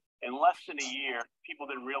trouble. In less than a year, people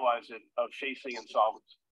didn't realize it, of facing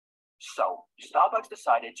insolvency. So, Starbucks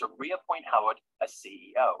decided to reappoint Howard as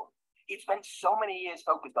CEO. He'd spent so many years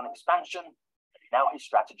focused on expansion. Now his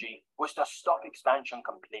strategy was to stop expansion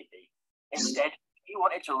completely. Instead, he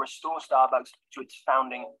wanted to restore Starbucks to its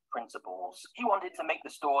founding principles. He wanted to make the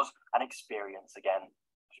stores an experience again.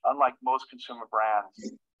 Unlike most consumer brands,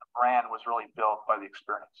 the brand was really built by the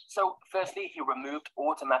experience. So firstly, he removed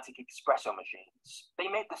automatic espresso machines. They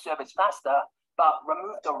made the service faster, but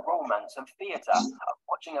removed the romance and theater of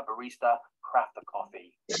watching a barista craft the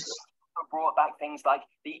coffee. Brought back things like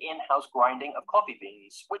the in-house grinding of coffee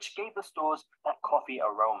beans, which gave the stores that coffee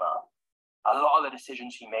aroma. A lot of the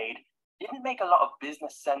decisions he made didn't make a lot of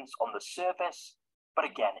business sense on the surface, but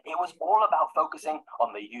again, it was all about focusing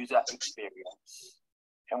on the user experience.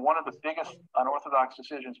 And one of the biggest unorthodox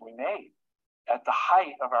decisions we made at the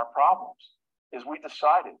height of our problems is we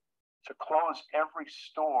decided to close every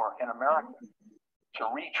store in America to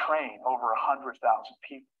retrain over 100,000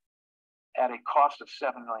 people at a cost of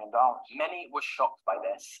 $7 million. Many were shocked by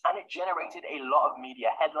this, and it generated a lot of media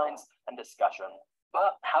headlines and discussion.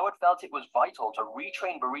 But Howard felt it was vital to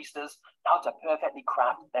retrain baristas how to perfectly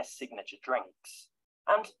craft their signature drinks.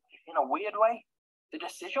 And in a weird way, the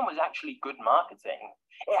decision was actually good marketing.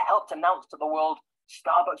 It helped announce to the world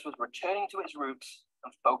Starbucks was returning to its roots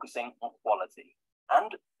and focusing on quality.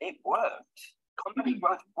 And it worked. Company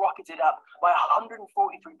growth rocketed up by 143%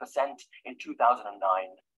 in 2009.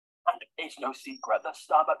 And it's no secret that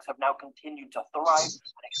Starbucks have now continued to thrive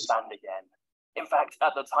and expand again. In fact,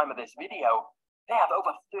 at the time of this video, they have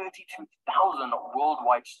over 32,000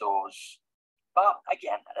 worldwide stores. But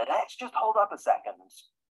again, let's just hold up a second.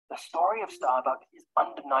 The story of Starbucks is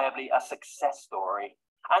undeniably a success story,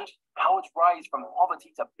 and Howard's rise from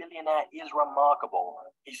poverty to billionaire is remarkable.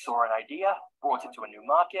 He saw an idea, brought it to a new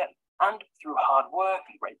market, and through hard work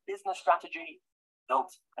and great business strategy,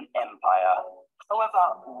 built an empire.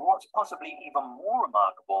 However, what's possibly even more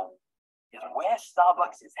remarkable is where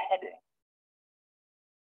Starbucks is heading.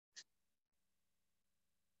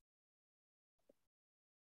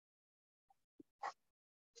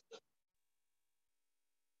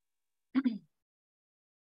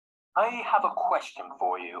 I have a question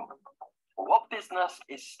for you. What business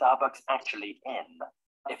is Starbucks actually in?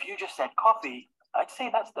 If you just said coffee, I'd say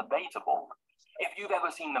that's debatable. If you've ever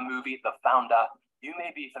seen the movie The Founder, you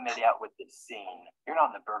may be familiar with this scene. You're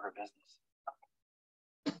not in the burger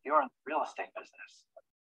business. You're in the real estate business.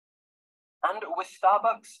 And with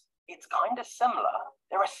Starbucks, it's kind of similar.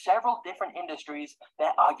 There are several different industries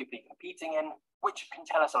they're arguably competing in, which can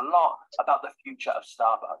tell us a lot about the future of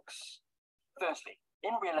Starbucks. Firstly,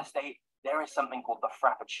 in real estate, there is something called the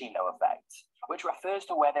Frappuccino effect, which refers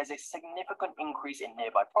to where there's a significant increase in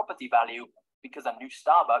nearby property value because a new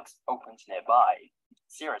Starbucks opens nearby.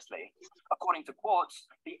 Seriously, according to Quartz,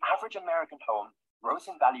 the average American home rose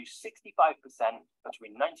in value 65%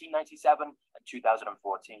 between 1997 and 2014,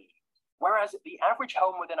 whereas the average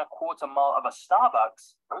home within a quarter mile of a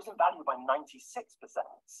Starbucks rose in value by 96%.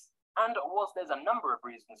 And whilst there's a number of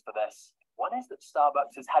reasons for this, one is that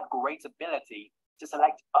Starbucks has had great ability to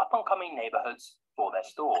select up-and-coming neighborhoods for their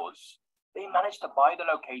stores. They managed to buy the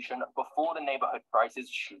location before the neighborhood prices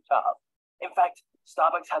shoot up. In fact,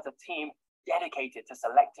 Starbucks has a team dedicated to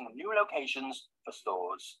selecting new locations for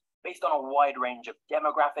stores based on a wide range of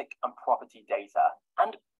demographic and property data.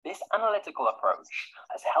 And this analytical approach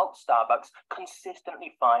has helped Starbucks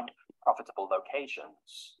consistently find profitable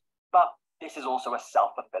locations. But this is also a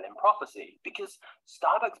self-fulfilling prophecy because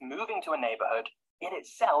Starbucks moving to a neighborhood in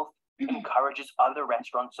itself encourages other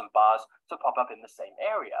restaurants and bars to pop up in the same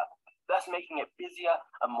area, thus making it busier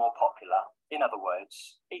and more popular. In other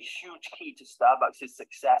words, a huge key to Starbucks'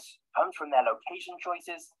 success comes from their location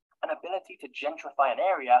choices and ability to gentrify an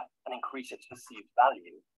area and increase its perceived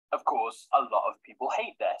value. Of course, a lot of people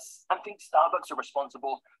hate this and think Starbucks are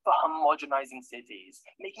responsible for homogenizing cities,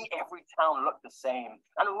 making every town look the same,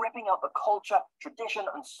 and ripping out the culture, tradition,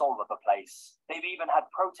 and soul of the place. They've even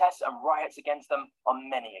had protests and riots against them on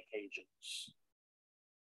many occasions.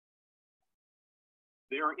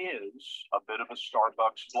 There is a bit of a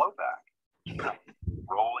Starbucks blowback.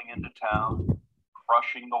 Rolling into town,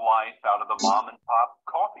 crushing the life out of the mom and pop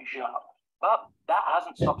coffee shop. But that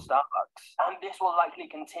hasn't stopped Starbucks, and this will likely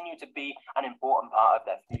continue to be an important part of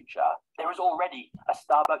their future. There is already a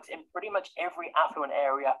Starbucks in pretty much every affluent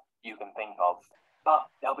area you can think of, but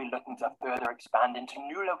they'll be looking to further expand into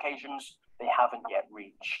new locations they haven't yet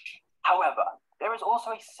reached. However, there is also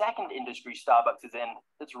a second industry Starbucks is in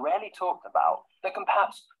that's rarely talked about that can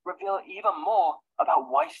perhaps reveal even more about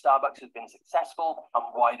why Starbucks has been successful and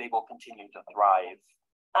why they will continue to thrive.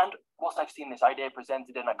 And whilst I've seen this idea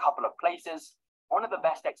presented in a couple of places, one of the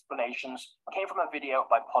best explanations came from a video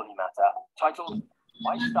by Polymatter titled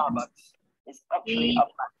Why Starbucks is Actually a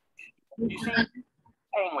Bank. You see,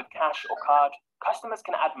 paying with cash or card, customers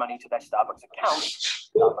can add money to their Starbucks account,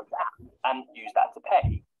 Starbucks app, and use that to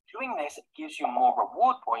pay. Doing this gives you more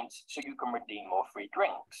reward points so you can redeem more free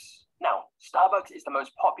drinks. Now, Starbucks is the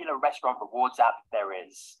most popular restaurant rewards app there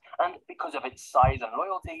is, and because of its size and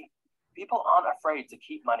loyalty, people aren't afraid to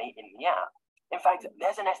keep money in the app. In fact,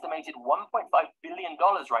 there's an estimated $1.5 billion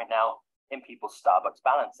right now in people's Starbucks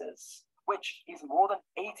balances, which is more than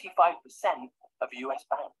 85% of US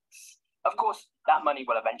banks. Of course, that money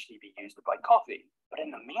will eventually be used to buy coffee, but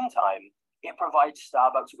in the meantime, it provides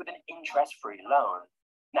Starbucks with an interest-free loan.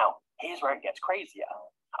 Now, here's where it gets crazier.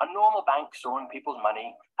 A normal bank storing people's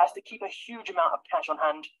money has to keep a huge amount of cash on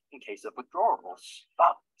hand in case of withdrawals.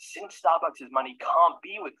 But since Starbucks' money can't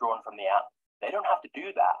be withdrawn from the app, they don't have to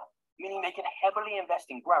do that, meaning they can heavily invest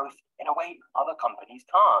in growth in a way other companies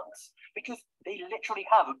can't, because they literally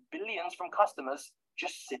have billions from customers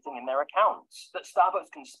just sitting in their accounts that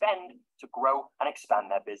Starbucks can spend to grow and expand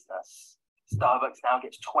their business. Starbucks now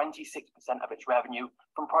gets 26% of its revenue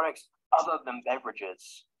from products other than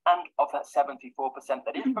beverages. And of that 74%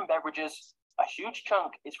 that is from beverages, a huge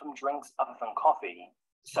chunk is from drinks other than coffee.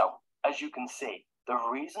 So, as you can see, the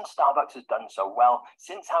reason Starbucks has done so well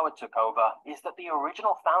since Howard took over is that the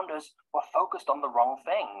original founders were focused on the wrong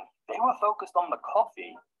thing. They were focused on the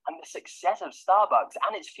coffee, and the success of Starbucks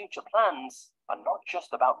and its future plans are not just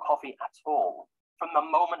about coffee at all. From the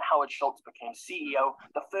moment Howard Schultz became CEO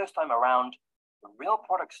the first time around, the real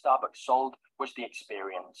product Starbucks sold was the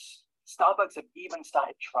experience. Starbucks have even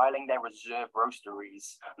started trialing their reserve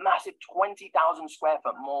roasteries, massive 20,000 square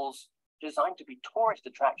foot malls designed to be tourist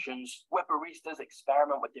attractions where baristas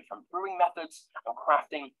experiment with different brewing methods and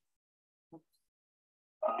crafting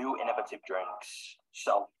new innovative drinks.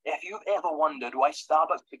 So if you've ever wondered why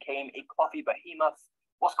Starbucks became a coffee behemoth,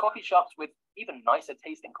 whilst coffee shops with even nicer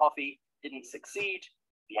tasting coffee didn't succeed,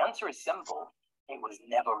 the answer is simple. It was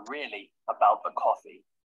never really about the coffee.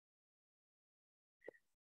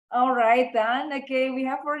 All right, then. Okay, we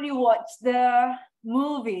have already watched the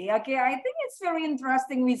movie. Okay, I think it's very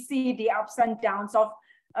interesting. We see the ups and downs of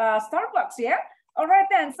Starbucks, yeah? All right,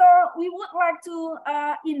 then. So we would like to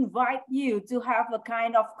invite you to have a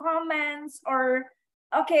kind of comments or,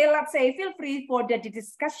 okay, let's say, feel free for the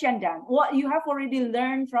discussion then. What you have already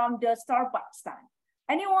learned from the Starbucks then.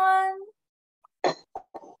 Anyone?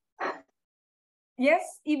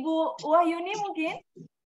 Yes, Ibu Wahyuni mungkin?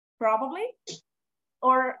 Probably.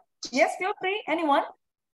 Or yes, feel free, anyone.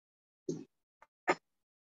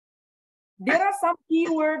 There are some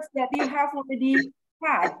keywords that you have already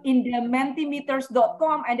had in the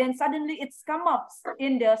mentimeters.com and then suddenly it's come up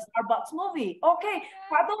in the Starbucks movie. Okay,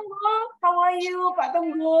 Pak Tunggul, how are you, Pak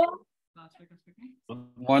Tunggul? Good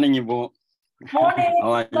morning, Ibu. Morning.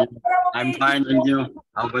 How are you? I'm fine, thank you.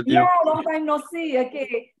 How about you? Yeah, long time no see.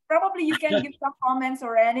 Okay, probably you can give some comments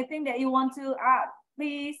or anything that you want to add,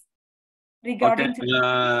 please. Regarding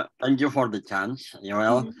okay, thank you for the chance.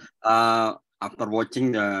 Well, after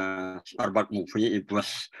watching the Starbucks movie, it was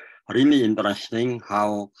really interesting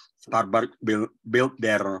how Starbucks built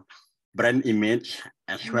their brand image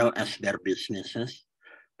as well as their businesses,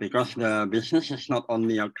 because the business is not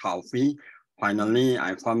only a coffee. Finally,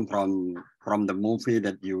 I found from the movie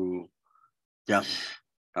that you just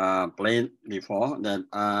played before that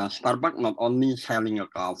Starbucks not only selling a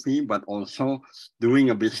coffee but also doing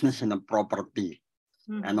a business in a property,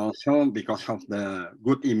 and also because of the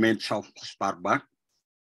good image of Starbucks,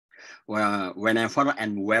 whenever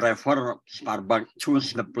and wherever Starbucks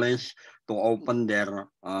choose the place to open their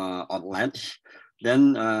outlets,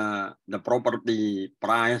 then the property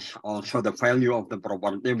price, also the value of the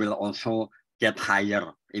property will also get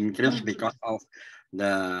higher, increase because of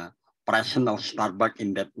the presence of Starbucks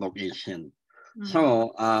in that location.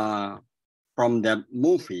 So from that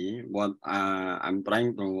movie, what I'm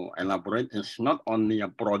trying to elaborate is not only a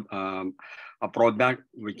product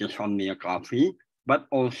which is only a coffee, but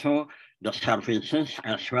also the services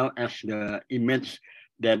as well as the image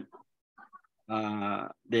that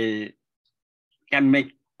they can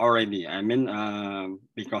make already. I mean,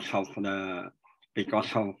 because of the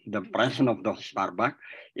presence of the Starbucks,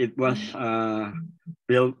 it was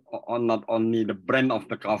built on not only the brand of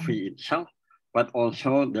the coffee itself, but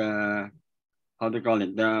also the, how to call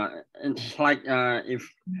it, it's like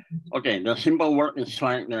the simple word is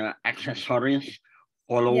like the accessories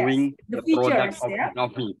following the product features, of yeah? the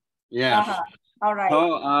coffee. Yes. All right.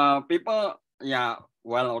 So people,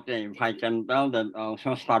 if I can tell that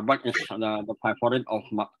also Starbucks is the favorite of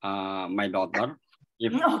my daughter.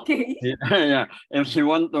 If if she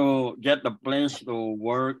want to get the place to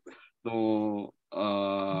work, to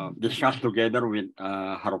discuss together with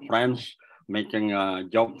her friends, making a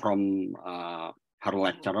job from her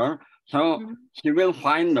lecturer, so she will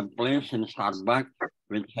find the place in Starbucks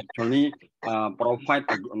which actually provide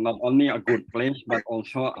not only a good place but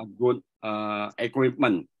also a good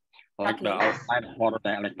equipment, like the outside for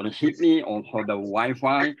the electricity, also the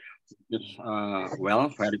Wi-Fi is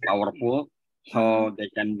very powerful, so they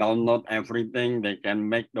can download everything, they can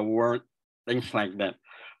make the work, things like that.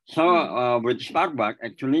 So with Starbucks,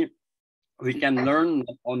 actually, we can learn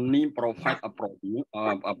not only provide a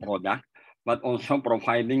product, but also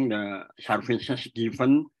providing the services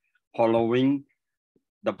given following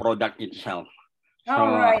the product itself. So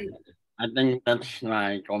I think that's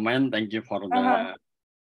my comment. Thank you for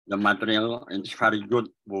the material. It's very good,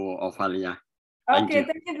 Bu Ovalia. Thank you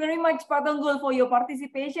very much, Pak Tunggul, for your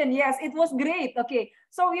participation. Yes, it was great. Okay,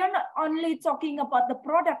 so we are not only talking about the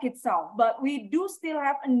product itself, but we do still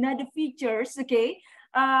have another features, okay?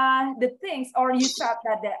 The things, or you said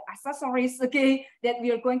that the accessories, okay, that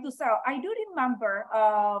we are going to sell. I do remember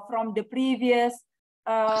from the previous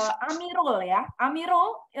Amirul,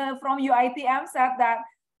 Amirul from UITM said that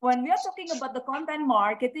when we are talking about the content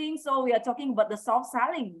marketing, so we are talking about the soft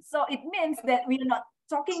selling. So it means that we are not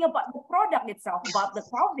talking about the product itself, about the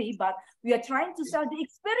coffee, but we are trying to sell the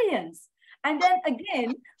experience. And then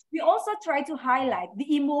again, we also try to highlight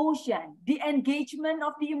the emotion, the engagement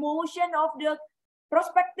of the emotion of the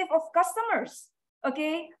perspective of customers.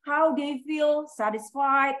 Okay, how they feel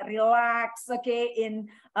satisfied, relaxed, okay,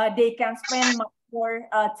 they can spend for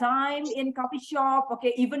time in coffee shop,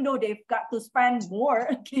 okay, even though they've got to spend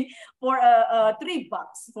more, okay, for $3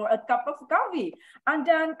 for a cup of coffee. And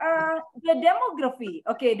then the demography,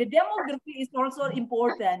 okay, the demography is also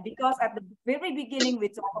important because at the very beginning we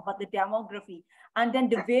talk about the demography, and then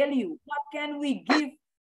the value. What can we give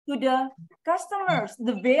to the customers,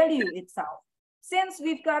 the value itself? Since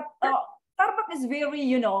we've got Starbucks is very,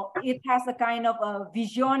 you know, it has a kind of a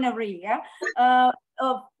visionary, yeah.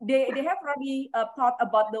 They have already thought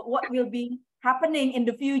about what will be happening in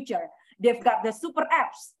the future. They've got the super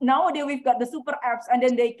apps. Nowadays we've got the super apps, and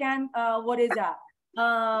then they can what is that?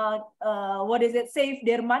 What is it? Save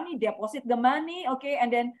their money, deposit the money, okay,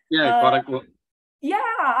 and then correct.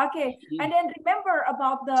 yeah, okay. And then remember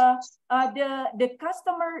about the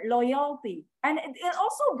customer loyalty, and it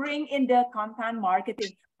also bring in the content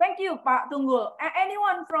marketing. Thank you, Pak Tunggul.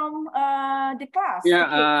 Anyone from the class?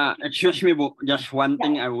 Yeah, okay. excuse me, Bu. Just one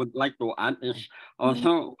thing I would like to add is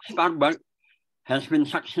also Starbucks has been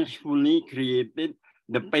successfully created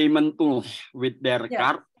the payment tools with their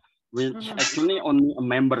card, which actually only a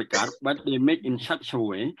member card, but they make in such a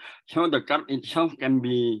way so the card itself can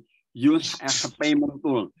be used as a payment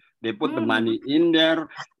tool. They put the money in there,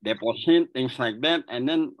 deposit, things like that, and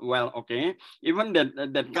then, well, okay, even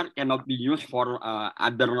that card cannot be used for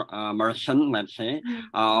other merchant, let's say,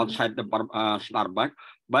 outside the Starbucks,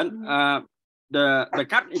 but the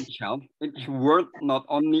card itself, it's worth not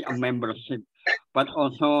only a membership, but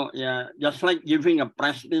also, yeah, just like giving a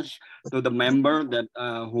prestige to the member that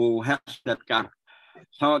who has that card.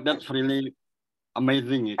 So that's really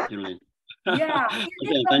amazing, actually. Yeah,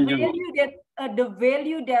 Okay, thank you. The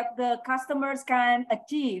value that the customers can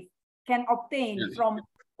achieve, can obtain from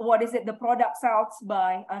what is it, the product sold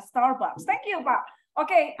by Starbucks. Thank you, Pak.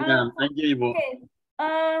 Okay. Thank you, Ibu. Okay.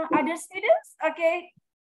 Other students? Okay.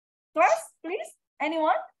 Class, please.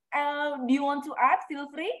 Anyone? Do you want to add? Feel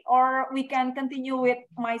free, or we can continue with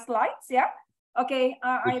my slides. Yeah. Okay.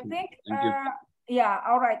 I think. Yeah.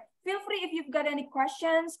 All right. Feel free if you've got any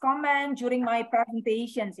questions, comment during my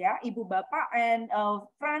presentations, ya, Ibu Bapak and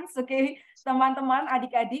friends, okay, teman-teman,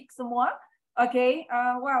 adik-adik semua, okay.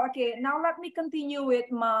 Well, okay. Now let me continue with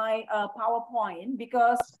my PowerPoint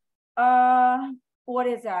because what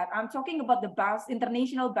is that? I'm talking about the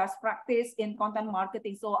international best practice in content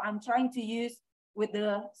marketing. So I'm trying to use with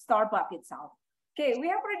the Starbucks itself. Okay,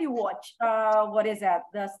 we have already watched what is that?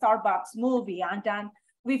 The Starbucks movie, and then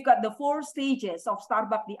we've got the 4 stages of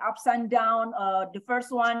Starbucks, the ups and downs. The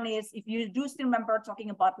first one is, if you do still remember,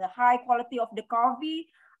 talking about the high quality of the coffee,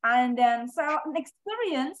 and then sell an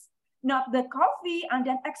experience, not the coffee, and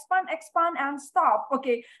then expand, and stop.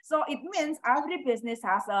 Okay, so it means every business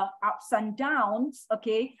has ups and downs.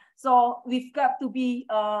 Okay, so we've got to be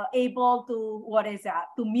able to, what is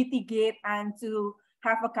that, to mitigate and to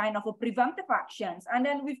have a kind of a preventive actions, and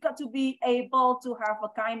then we've got to be able to have a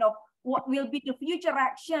kind of what will be the future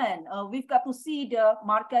action. We've got to see the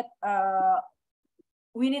market.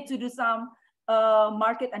 We need to do some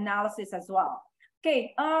market analysis as well.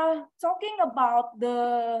 Okay, talking about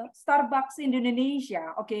the Starbucks in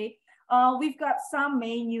Indonesia, okay, we've got some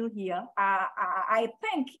menu here. I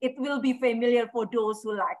think it will be familiar for those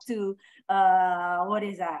who like to, what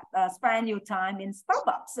is that, spend your time in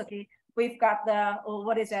Starbucks, okay. We've got the,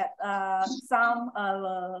 what is that, some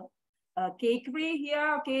cakery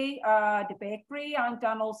here, okay, the bakery, and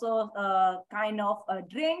then also kind of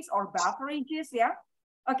drinks or beverages, yeah.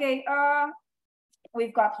 Okay,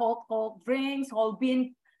 we've got whole drinks, whole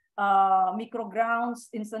bean, micro grounds,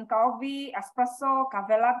 instant coffee, espresso,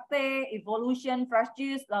 cafe latte, evolution, fresh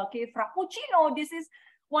juice, okay, frappuccino. This is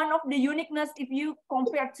one of the uniqueness if you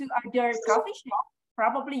compare to other coffee shop.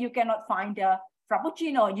 Probably you cannot find a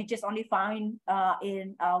Frappuccino, you just only find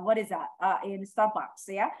in, what is that, in Starbucks,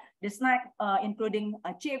 yeah? The snack, including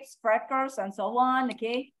chips, crackers, and so on,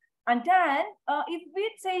 okay? And then, if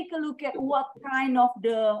we take a look at what kind of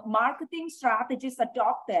the marketing strategies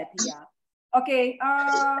adopted here, okay,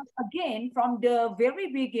 again, from the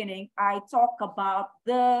very beginning, I talk about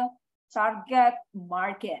the target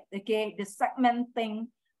market, okay? The segmenting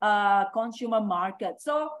consumer market.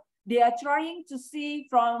 So, they are trying to see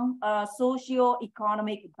from a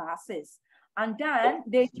socio-economic basis. And then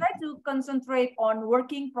they try to concentrate on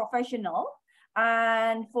working professional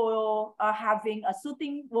and for having a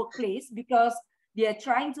suiting workplace because they are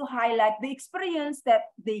trying to highlight the experience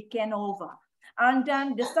that they can offer. And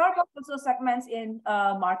then the Starbucks also segments in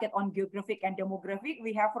market on geographic and demographic.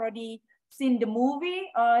 We have already seen the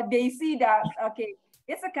movie. They see that, okay,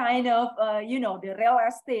 it's a kind of, you know, the real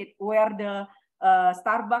estate where the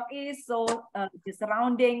Starbucks is, so the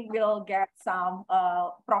surrounding will get some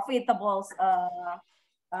profitable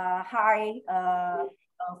high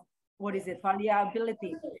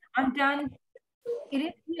variability. And then it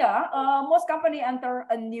is here, most companies enter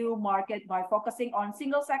a new market by focusing on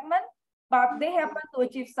single segment, but they happen to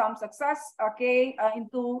achieve some success, okay,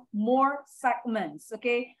 into more segments,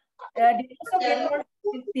 okay. They also cater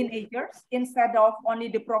to teenagers instead of only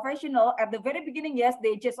the professional. At the very beginning, yes,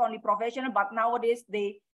 they just only professional, but nowadays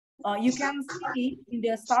they, you can see in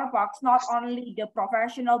the Starbucks, not only the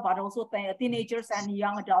professional, but also teenagers and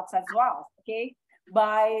young adults as well, okay.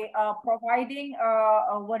 By providing,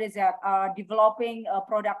 developing a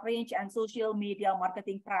product range and social media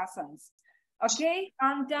marketing presence. Okay,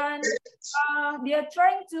 and then they are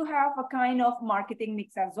trying to have a kind of marketing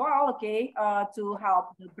mix as well, okay, to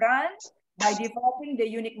help the brand by developing the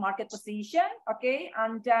unique market position, okay,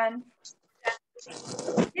 and then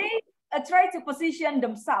they try to position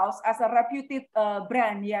themselves as a reputed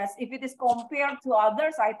brand. Yes, if it is compared to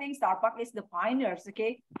others, I think Starbucks is the pioneers,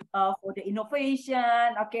 okay, for the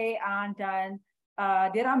innovation, okay, and then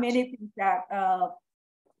there are many things that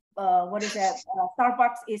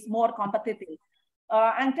Starbucks is more competitive.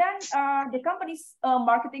 And then the company's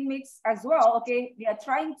marketing mix as well, okay, they are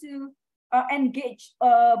trying to engage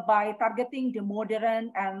by targeting the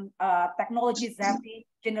modern and technology savvy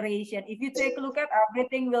generation. If you take a look at,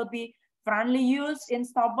 everything will be friendly use in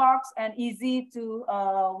Starbucks and easy to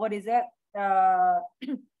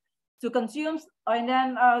to consume, and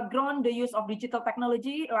then grown the use of digital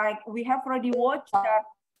technology. Like we have already watched that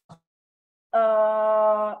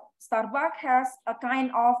Starbucks has a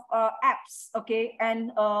kind of apps, okay,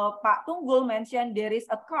 and Pak Tunggul mentioned there is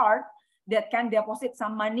a card that can deposit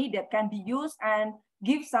some money that can be used and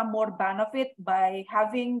give some more benefit by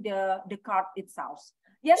having the card itself.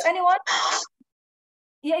 Yes, anyone?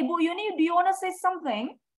 Yeah, Ibu Yuni, do you want to say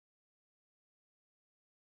something?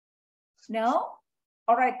 No?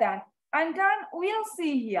 All right then. And then we'll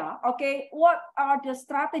see here, okay, what are the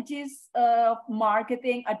strategies of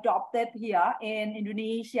marketing adopted here in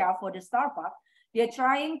Indonesia for the Starbucks? They're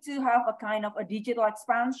trying to have a kind of a digital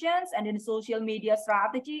expansions and then social media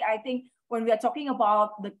strategy. I think when we are talking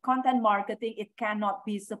about the content marketing, it cannot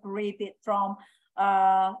be separated from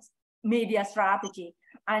media strategy.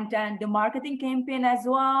 And then the marketing campaign as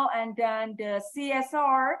well, and then the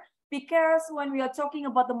CSR, because when we are talking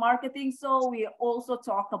about the marketing, so we also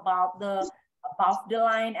talk about the above the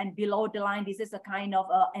line and below the line. This is a kind of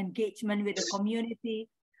engagement with the community,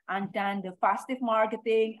 and then the festive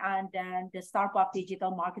marketing, and then the Starbucks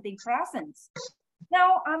digital marketing presence.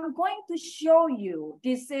 Now I'm going to show you,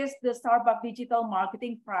 this is the Starbucks digital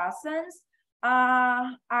marketing presence.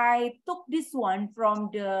 I took this one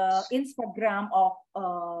from the Instagram of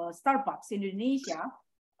Starbucks in Indonesia.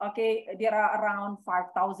 Okay, there are around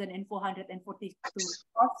 5,442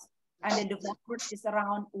 spots, and then the followers is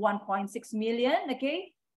around 1.6 million.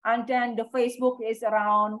 Okay, and then the Facebook is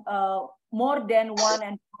around more than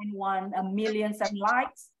 1.1 million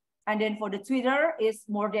likes, and then for the Twitter is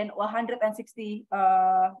more than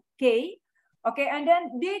 160K. Okay, and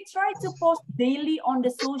then they try to post daily on the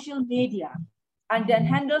social media, and then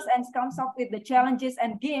handles and comes up with the challenges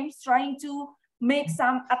and games, trying to make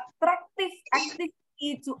some attractive activity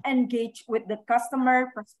to engage with the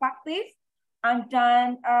customer perspective. And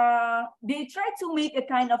then they try to make a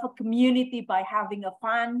kind of a community by having a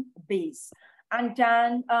fan base. And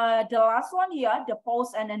then the last one here, the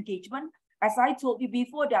post and engagement. As I told you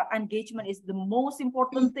before, that engagement is the most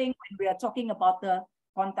important thing when we are talking about the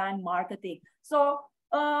content marketing. So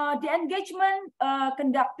the engagement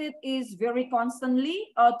conducted is very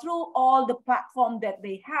constantly through all the platform that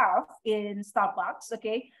they have in Starbucks,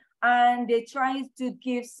 okay? And they try to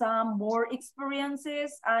give some more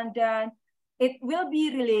experiences, and then it will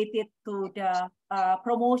be related to the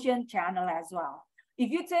promotion channel as well.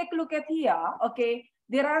 If you take a look at here, okay,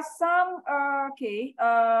 there are some,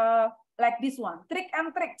 like this one, trick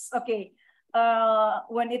and tricks, okay.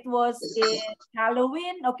 When it was in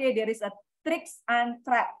Halloween, okay, there is a tricks and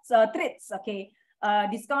treats, okay,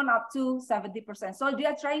 discount up to 70%. So they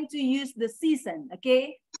are trying to use the season,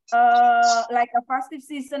 okay, like a festive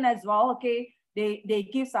season as well, okay. They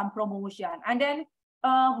give some promotion. And then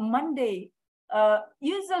Monday,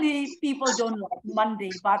 usually people don't like Monday,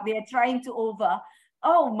 but they are trying to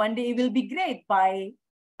Monday will be great. By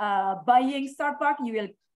buying Starbucks, you will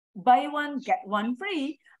buy one, get one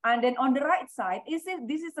free. And then on the right side, this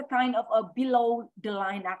is a kind of a below the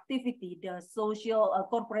line activity, the social,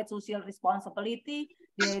 corporate social responsibility.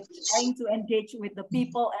 They're trying to engage with the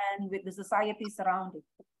people and with the society surrounding.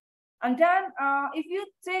 And then if you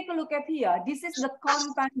take a look at here, this is the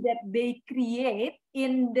content that they create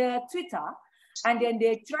in the Twitter. and then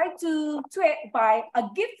they try to tweet by a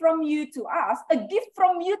gift from you to us, a gift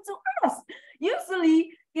from you to us.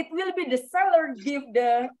 Usually it will be the seller give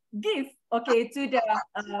the gift, okay, to the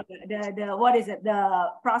what is it, the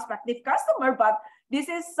prospective customer, but this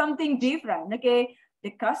is something different, okay.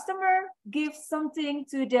 The customer gives something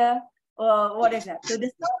to the what is that, to the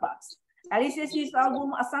Starbucks. Alicia's his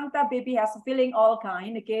album Asanta Baby has a feeling all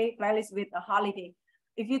kind, okay, playlist with a holiday.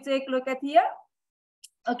 If you take a look at here,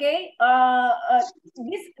 okay,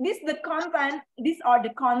 this the content, these are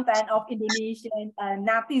the content of Indonesian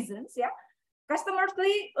netizens, ya.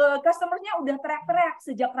 Customersnya udah teriak-teriak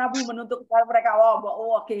sejak Rabu menuntut mereka.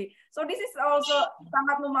 Okay. So this is also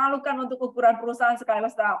sangat memalukan untuk ukuran perusahaan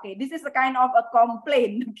sekaligus. Okay, this is a kind of a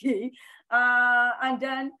complaint. Okay, and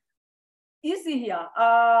then you see here,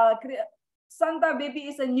 Santa Baby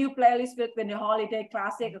is a new playlist with the holiday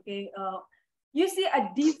classic. Okay, you see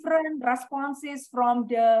a different responses from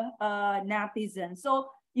the netizens.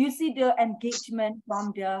 So you see the engagement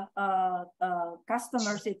from the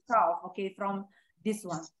customers itself, okay, from this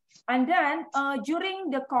one. And then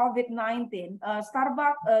during the COVID-19,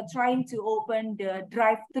 Starbucks trying to open the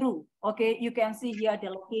drive-through, okay, you can see here the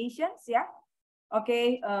locations, yeah,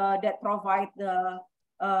 okay, that provide the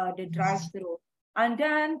drive-through. And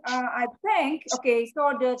then I think, okay,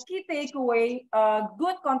 so the key takeaway,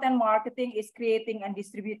 good content marketing is creating and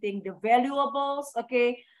distributing the valuables,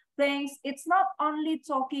 okay, things. It's not only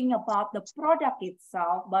talking about the product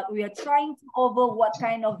itself, but we are trying to over what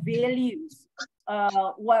kind of values,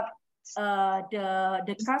 what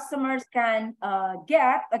the customers can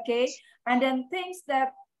get, okay, and then things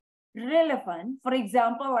that relevant. For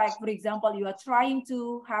example, you are trying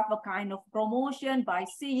to have a kind of promotion by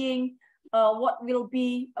seeing what will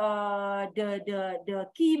be the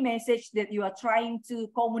key message that you are trying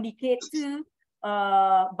to communicate to.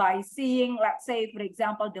 By seeing, let's say, for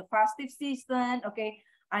example, the festive season, okay,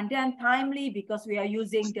 and then timely because we are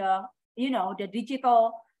using the, the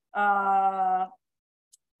digital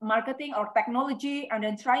marketing or technology, and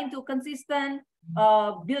then trying to consistent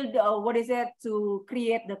build to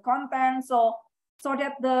create the content so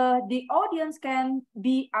that the audience can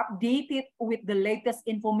be updated with the latest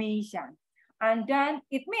information. And then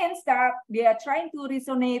it means that they are trying to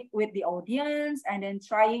resonate with the audience and then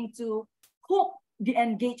trying to hook the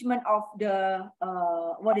engagement of the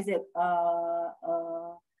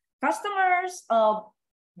customers,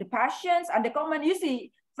 the passions and the comment. You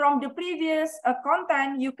see from the previous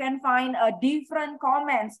content, you can find different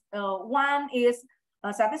comments. One is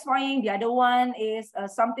satisfying, the other one is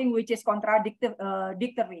something which is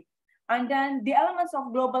contradictory. And then the elements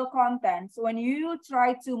of global content. So when you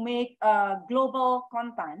try to make global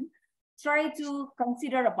content, try to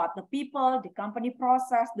consider about the people, the company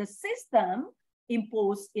process, the system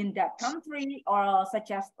imposed in that country, or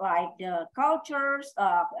such as like the cultures,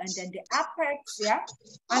 and then the ethics, yeah.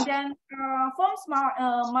 And then firms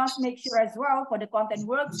must make sure as well for the content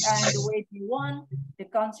works and the way you want the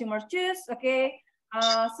consumers choose, okay.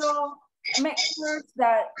 So make sure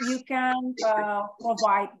that you can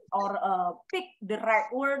provide or pick the right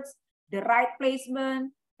words, the right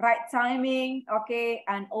placement, right timing, okay,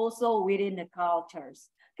 and also within the cultures.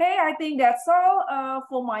 Okay, I think that's all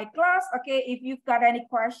for my class. Okay, if you've got any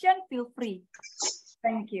question, feel free.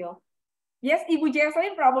 Thank you. Yes, Ibu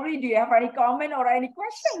Jesslyn, probably do you have any comment or any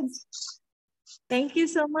questions? Thank you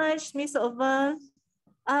so much, Miss Oval.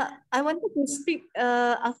 I wanted to speak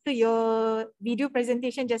after your video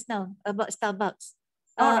presentation just now about Starbucks.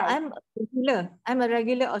 Right. I'm a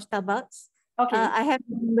regular of Starbucks. Okay. I have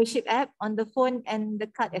a membership app on the phone and the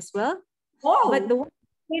card as well. Oh. But the one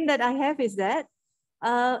thing that I have is that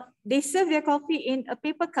they serve their coffee in a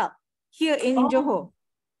paper cup here in Johor.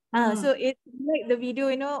 So it's like the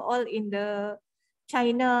video, all in the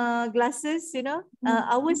China glasses,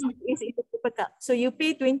 ours is in the paper cup. So you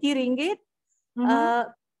pay 20 ringgit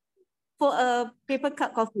for a paper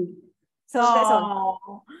cup coffee. So that's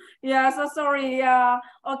all. Yeah, so sorry. Yeah.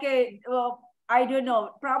 Okay. I don't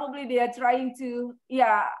know. Probably they are trying to,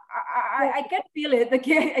 yeah, I can feel it,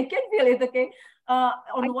 okay? I can feel it, okay?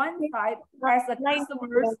 On one side, as a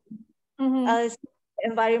customers,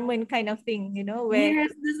 environment kind of thing, where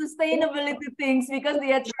yes, the sustainability things, because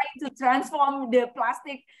they are trying to transform the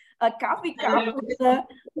plastic coffee cup with the,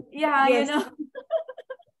 yes.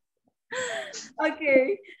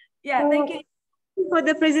 Okay. Yeah, thank you for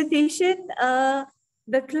the presentation.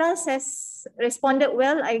 The class has responded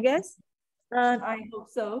well, I guess. I hope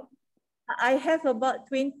so. I have about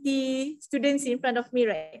 20 students in front of me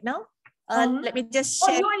right now. Let me just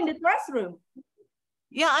share. Oh, you're in the classroom?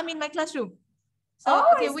 Yeah, I'm in my classroom. So, oh,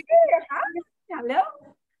 okay, hello.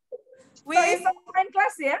 So it's online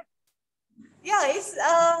class, yeah? Yeah,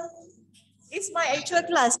 it's my actual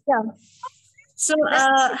class. Yeah. So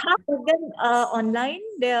half of them online.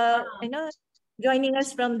 They're joining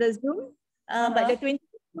us from the Zoom. But the 20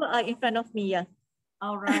 people are in front of me. Yeah.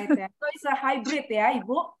 All right. Then. So it's a hybrid, ya,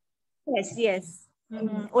 Ibu? Yes. Yes.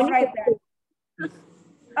 All right. Then.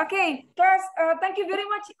 Okay, class. Thank you very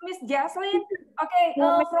much, Miss Jaslyn. Okay,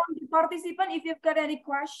 from the participant, if you've got any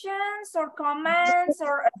questions or comments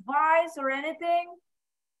or advice or anything.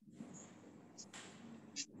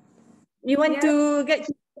 You want to get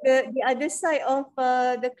to the other side of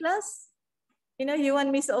the class? You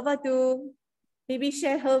want Miss Ova to maybe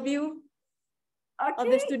share her view of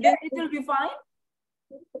the students? Yeah, it will be fine.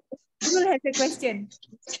 Who has a question?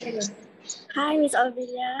 Hi, Miss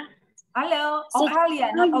Ovalia. Hello,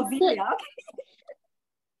 Ovalia, not Ovalia. Okay.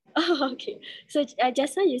 Oh, okay. So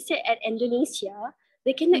just now you said at Indonesia,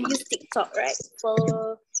 they cannot use TikTok, right?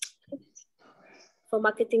 For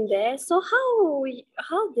marketing there. So how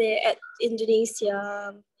they at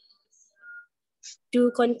Indonesia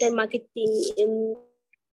do content marketing in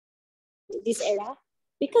this era?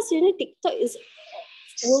 Because TikTok is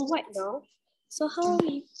worldwide now. So how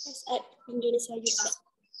you guys at Indonesia use that?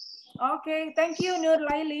 Okay, thank you, Nur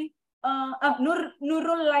Laili.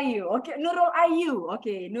 Nurul Layu. Okay, Nurul Ayu.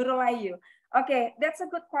 Okay, Nurul Ayu. Okay, that's a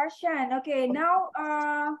good question. Okay, now,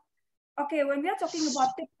 okay, when we are talking about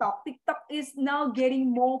TikTok, TikTok is now getting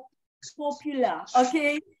more popular.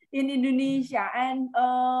 Okay, in Indonesia, and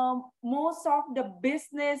most of the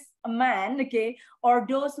businessmen, okay, or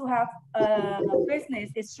those who have a business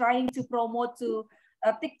is trying to promote to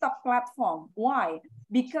a TikTok platform. Why?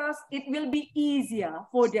 Because it will be easier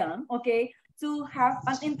for them, okay, to have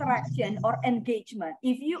an interaction or engagement.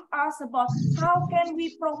 If you ask about how can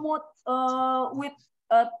we promote with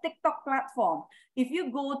a TikTok platform, if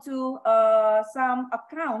you go to some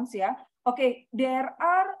accounts, yeah, okay, there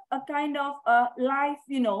are a kind of live,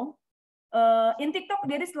 in TikTok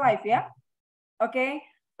there is live, yeah, okay,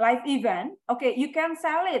 live event, okay, you can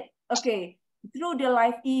sell it, okay, through the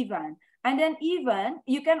live event. And then even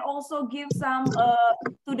you can also give some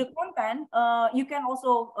to the content, you can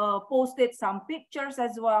also post it some pictures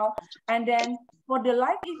as well. And then for the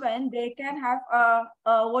live event, they can have a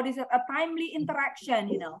timely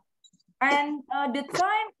interaction, and the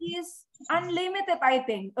time is unlimited, I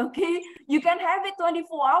think. Okay, you can have it 24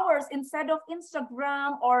 hours instead of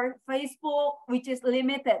Instagram or Facebook, which is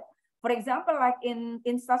limited. For example, like in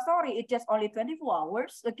Insta Story, it's just only 24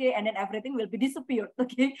 hours, okay, and then everything will be disappeared,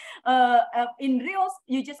 okay. In Reels,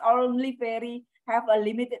 you just only have a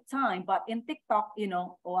limited time, but in TikTok,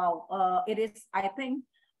 wow, it is, I think,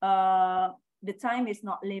 the time is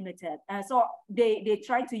not limited. So they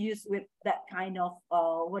try to use with that kind of,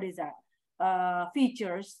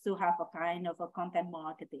 features to have a kind of a content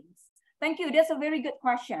marketing. Thank you, that's a very good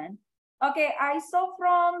question. Okay, I saw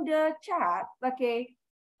from the chat, okay,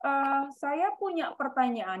 saya punya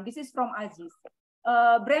pertanyaan. This is from Aziz.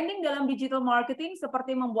 Branding dalam digital marketing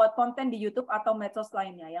seperti membuat konten di YouTube atau medsos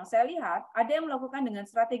lainnya. Yang saya lihat, ada yang melakukan dengan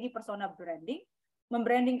strategi persona branding,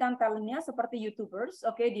 membrandingkan talentnya seperti YouTubers,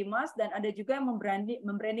 oke, Dimas, dan ada juga yang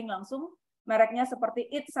membranding langsung mereknya seperti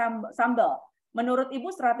Eat Sambal. Menurut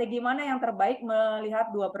Ibu, strategi mana yang terbaik melihat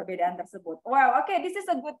dua perbedaan tersebut? Well, okay, this is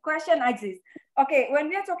a good question, Aziz. Okay, when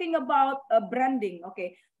we are talking about branding,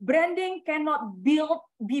 okay, branding cannot be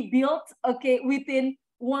built, okay, within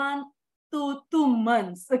 1 to 2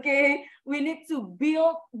 months, okay? We need to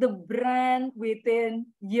build the brand within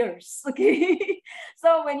years, okay?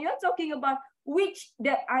 So when you're talking about which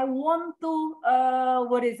that I want to,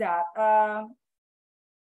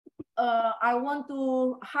 I want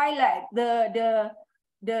to highlight the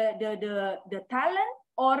talent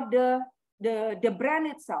or the brand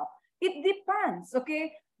itself. It depends, okay?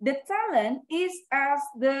 The talent is as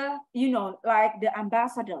the, like the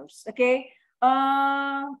ambassadors, okay?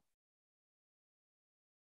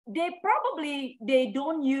 They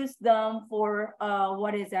don't use them for,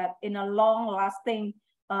 in a long lasting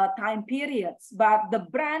time periods, but the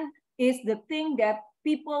brand is the thing that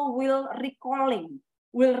people will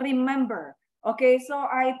remember. Okay, so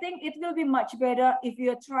I think it will be much better if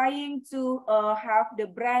you're trying to have the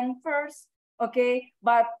brand first, okay,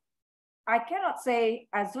 but I cannot say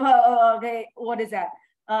as well, okay,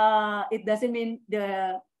 it doesn't mean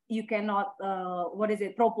you cannot,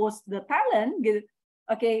 propose the talent,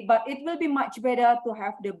 okay, but it will be much better to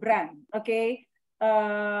have the brand, okay.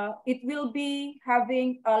 It will be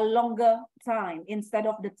having a longer time instead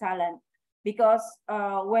of the talent, because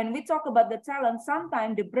when we talk about the talent,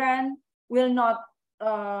 sometimes the brand will not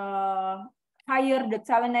hire the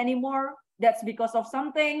talent anymore. That's because of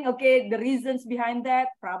something, okay, the reasons behind that,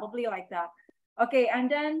 probably like that. Okay, and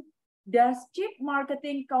then Does cheap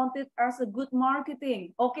marketing counted as a good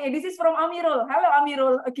marketing? Okay, this is from Amirul. Hello,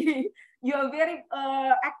 Amirul. Okay, you are very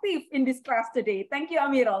active in this class today. Thank you,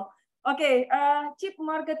 Amirul. Okay, cheap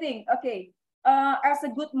marketing. Okay, as a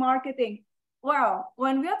good marketing. Well,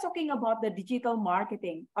 when we are talking about the digital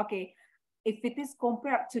marketing, okay, if it is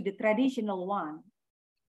compared to the traditional one,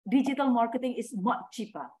 digital marketing is much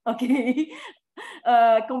cheaper. Okay.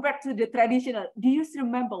 Compared to the traditional. Do you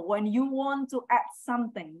remember when you want to add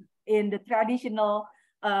something in the traditional,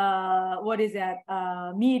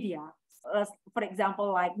 media, for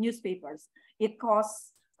example, like newspapers, it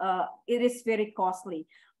costs, it is very costly.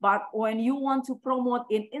 But when you want to promote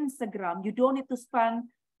in Instagram, you don't need to spend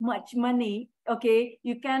much money. Okay,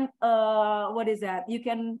 you can, you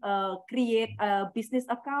can create a business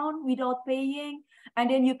account without paying. And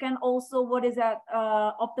then you can also,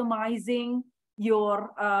 optimizing your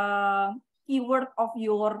keyword of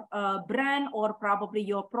your brand or probably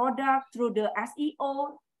your product through the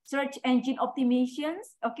SEO, search engine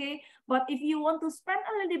optimizations. Okay, but if you want to spend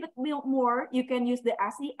a little bit more, you can use the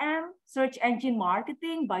SEM, search engine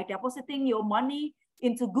marketing, by depositing your money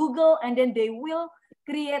into Google, and then they will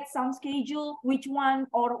create some schedule which one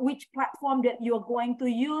or which platform that you're going to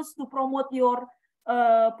use to promote your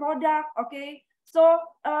product. Okay, so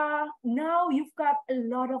now you've got a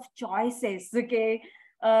lot of choices, okay,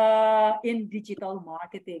 in digital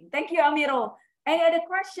marketing. Thank you, Amirul. Any other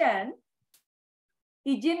question?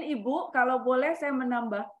 Izin Ibu, kalau boleh saya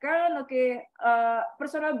menambahkan, okay,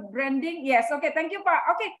 personal branding. Yes, okay, thank you, Pak.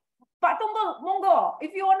 Okay, Pak Tunggul, monggo.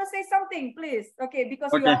 If you want to say something, please. Okay, because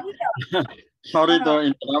you are here. Sorry to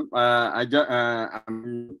interrupt.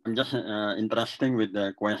 I'm just interested with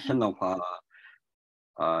the question of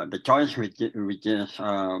the choice which is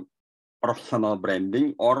personal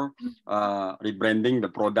branding or rebranding the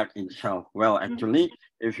product itself. Well, actually,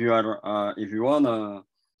 if you want to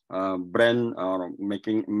brand or make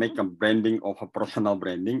a branding of a personal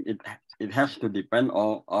branding, it has to depend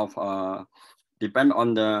on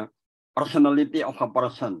the personality of a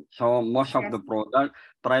person. So most of the product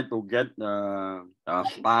try to get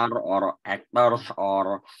star or actors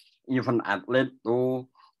or even athlete to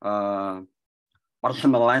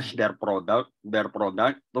personalize their product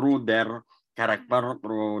through their character,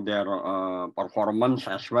 through their performance,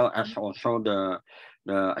 as well as also the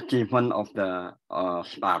achievement of the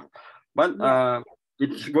star. But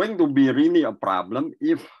it's going to be really a problem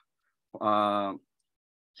if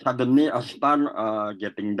suddenly a star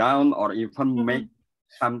getting down or even make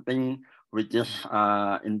something which is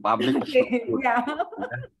in public.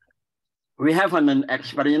 We have an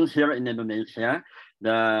experience here in Indonesia,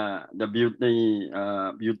 the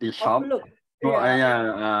beauty shop.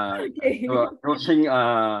 Choosing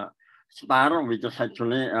star, which is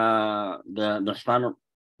actually the star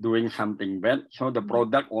doing something bad, so the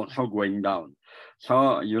product also going down.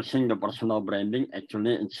 So using the personal branding,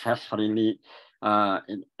 actually it has really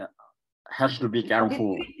it has to be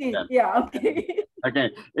careful.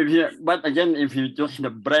 Okay, but again, if you choose the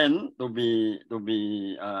brand to be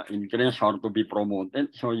increased or to be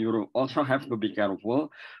promoted, so you also have to be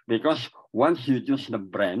careful, because once you choose the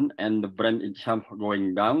brand and the brand itself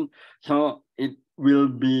going down, so it will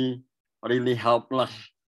be really helpless.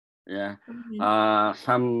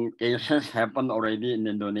 Some cases happen already in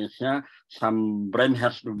Indonesia. Some brand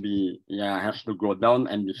has to go down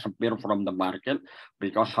and disappear from the market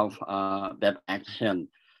because of that action.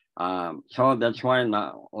 So that's why,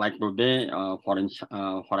 like today, for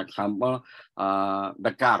example,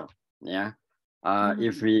 the car.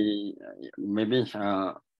 If we maybe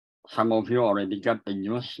some of you already got the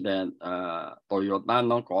news that Toyota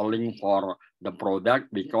now calling for the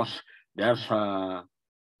product because there's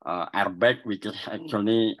airbag which is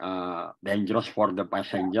actually dangerous for the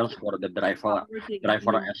passengers, for the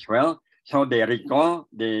driver as well. So they recall,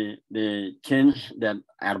 they change that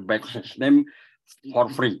airbag system for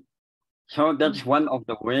free. So that's one of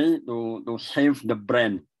the way to save the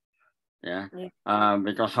brand.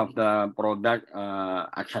 Because of the product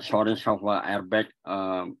accessories of airbag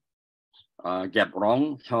get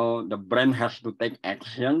wrong, so the brand has to take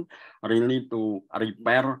action really to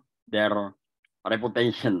repair their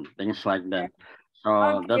reputation, things like that.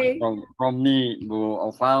 So that's from me, Bu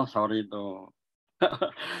Oval. Sorry to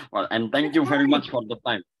well, and thank you very much for the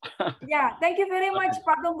time. Thank you very much,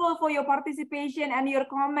 Pak Tunggul, for your participation and your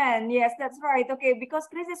comment. Yes, that's right. Okay, because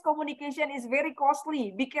crisis communication is very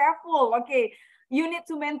costly. Be careful. Okay, you need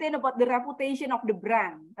to maintain about the reputation of the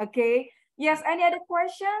brand. Okay. Yes. Any other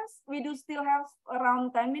questions? We do still have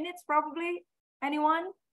around 10 minutes, probably.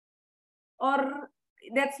 Anyone? Or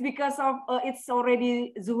that's because of it's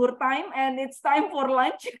already Zuhur time and it's time for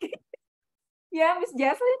lunch. Yeah, Miss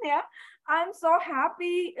Jaslyn, yeah. I'm so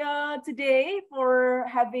happy today for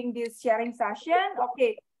having this sharing session.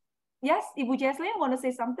 Okay. Yes, Ibu Jaslyn, want to say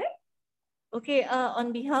something? Okay,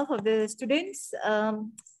 on behalf of the students,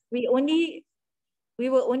 we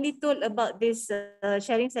were only told about this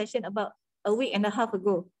sharing session about a week and a half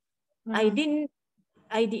ago. I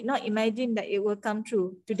did not imagine that it will come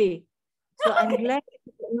true today. So I'm glad for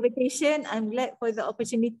the invitation. I'm glad for the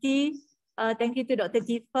opportunity. Thank you to Dr.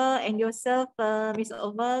 Tifa and yourself, Ms.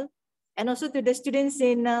 Oval, and also to the students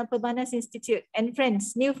in Perbanas Institute and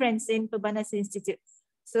friends, new friends in Perbanas Institute.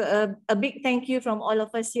 So a big thank you from all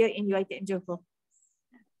of us here in UITM Johor.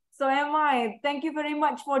 So am I. Thank you very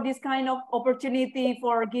much for this kind of opportunity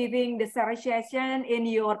for giving the session in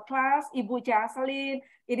your class, Ibu Jaslyn.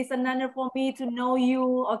 It is an honor for me to know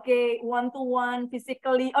you, okay, one-to-one,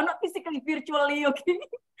 physically, or not physically, virtually, okay?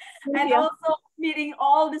 And also meeting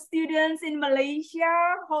all the students in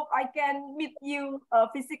Malaysia. Hope I can meet you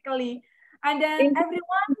physically. And then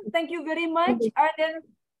everyone, thank you very much. And then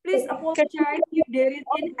please apologize if there is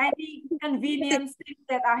any inconvenience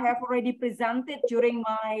that I have already presented during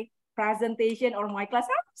my presentation or my class.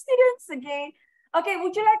 Students, okay. Okay,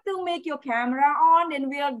 would you like to make your camera on and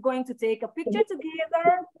we are going to take a picture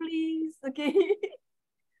together, please? Okay.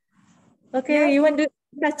 Okay, yes. You want to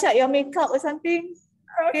touch up your makeup or something?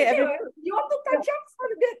 Okay, you want to touch up so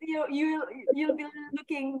that you'll be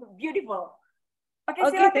looking beautiful. Okay,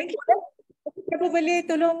 okay, thank you. Siapa boleh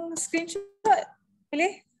tolong screenshot?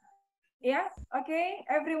 Boleh? Yeah, okay.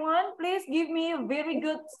 Everyone, please give me a very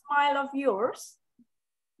good smile of yours.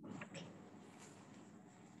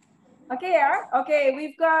 Okay, yeah. Okay,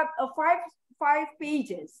 we've got five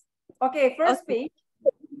pages. Okay, first page.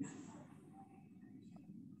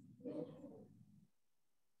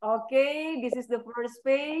 Okay, this is the first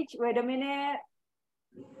page. Wait a minute.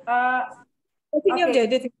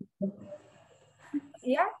 Okay.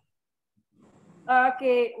 Yeah.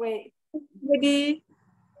 Okay, wait. Ready?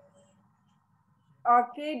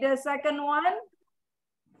 Okay, the second one.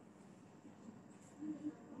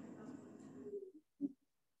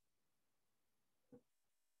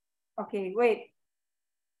 Okay, wait.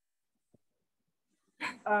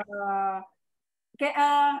 Okay,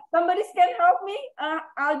 somebody can help me,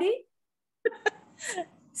 Aldi?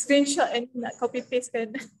 Screenshot and copy paste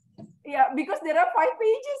kan? Yeah, because there are 5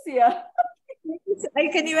 pages here. I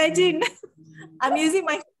can imagine. I'm using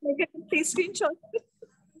my phone. I can take screenshot.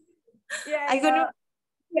 Yeah, I'm gonna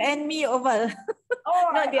and me Oval.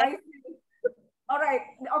 Oh, I see. All right.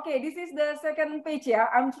 Okay, this is the second page.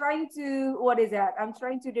 Yeah, I'm trying to. What is that? I'm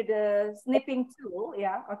trying to do the snipping tool.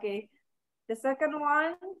 Yeah. Okay. The second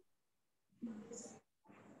one.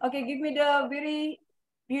 Okay, give me the very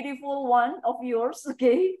beautiful one of yours.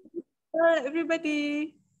 Okay.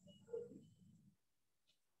 Everybody.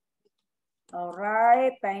 All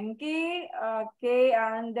right. Thank you. Okay,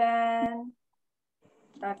 and then.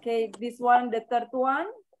 Okay, this one, the third one.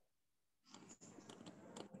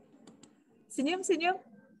 Senyum, senyum.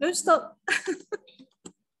 Don't stop.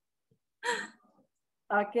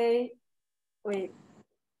 Okay, wait.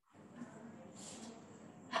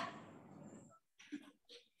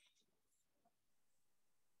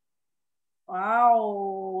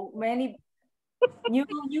 Wow, many new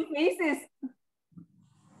faces.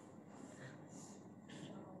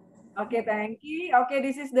 Okay, thank you. Okay,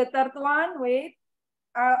 this is the third one. Wait.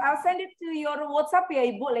 I'll send it to your WhatsApp ya,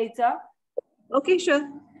 Ibu, later. Okay, sure.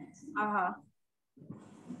 Okay.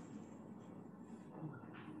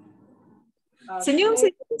 Senyum,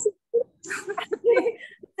 senyum.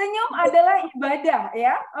 Senyum adalah ibadah,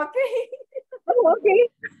 ya. Oke. Oh,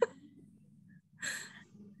 okay.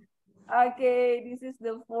 Okay, this is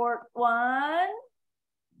the fourth one.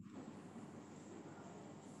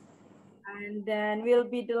 And then will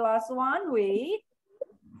be the last one. Wait.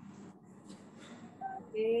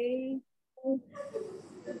 Okay.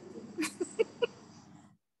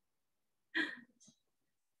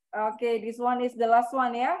 Okay, this one is the last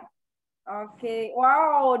one, yeah? Okay.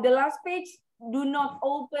 Wow, the last page, do not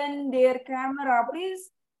open their camera.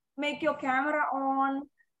 Please make your camera on.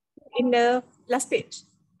 In the last page.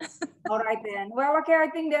 All right then. Well, okay,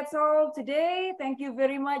 I think that's all today. Thank you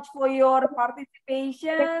very much for your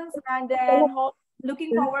participation. And then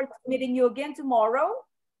looking forward to meeting you again tomorrow.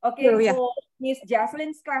 Okay, for Miss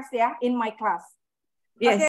Jaslyn's class, yeah, in my class. Yes. Okay.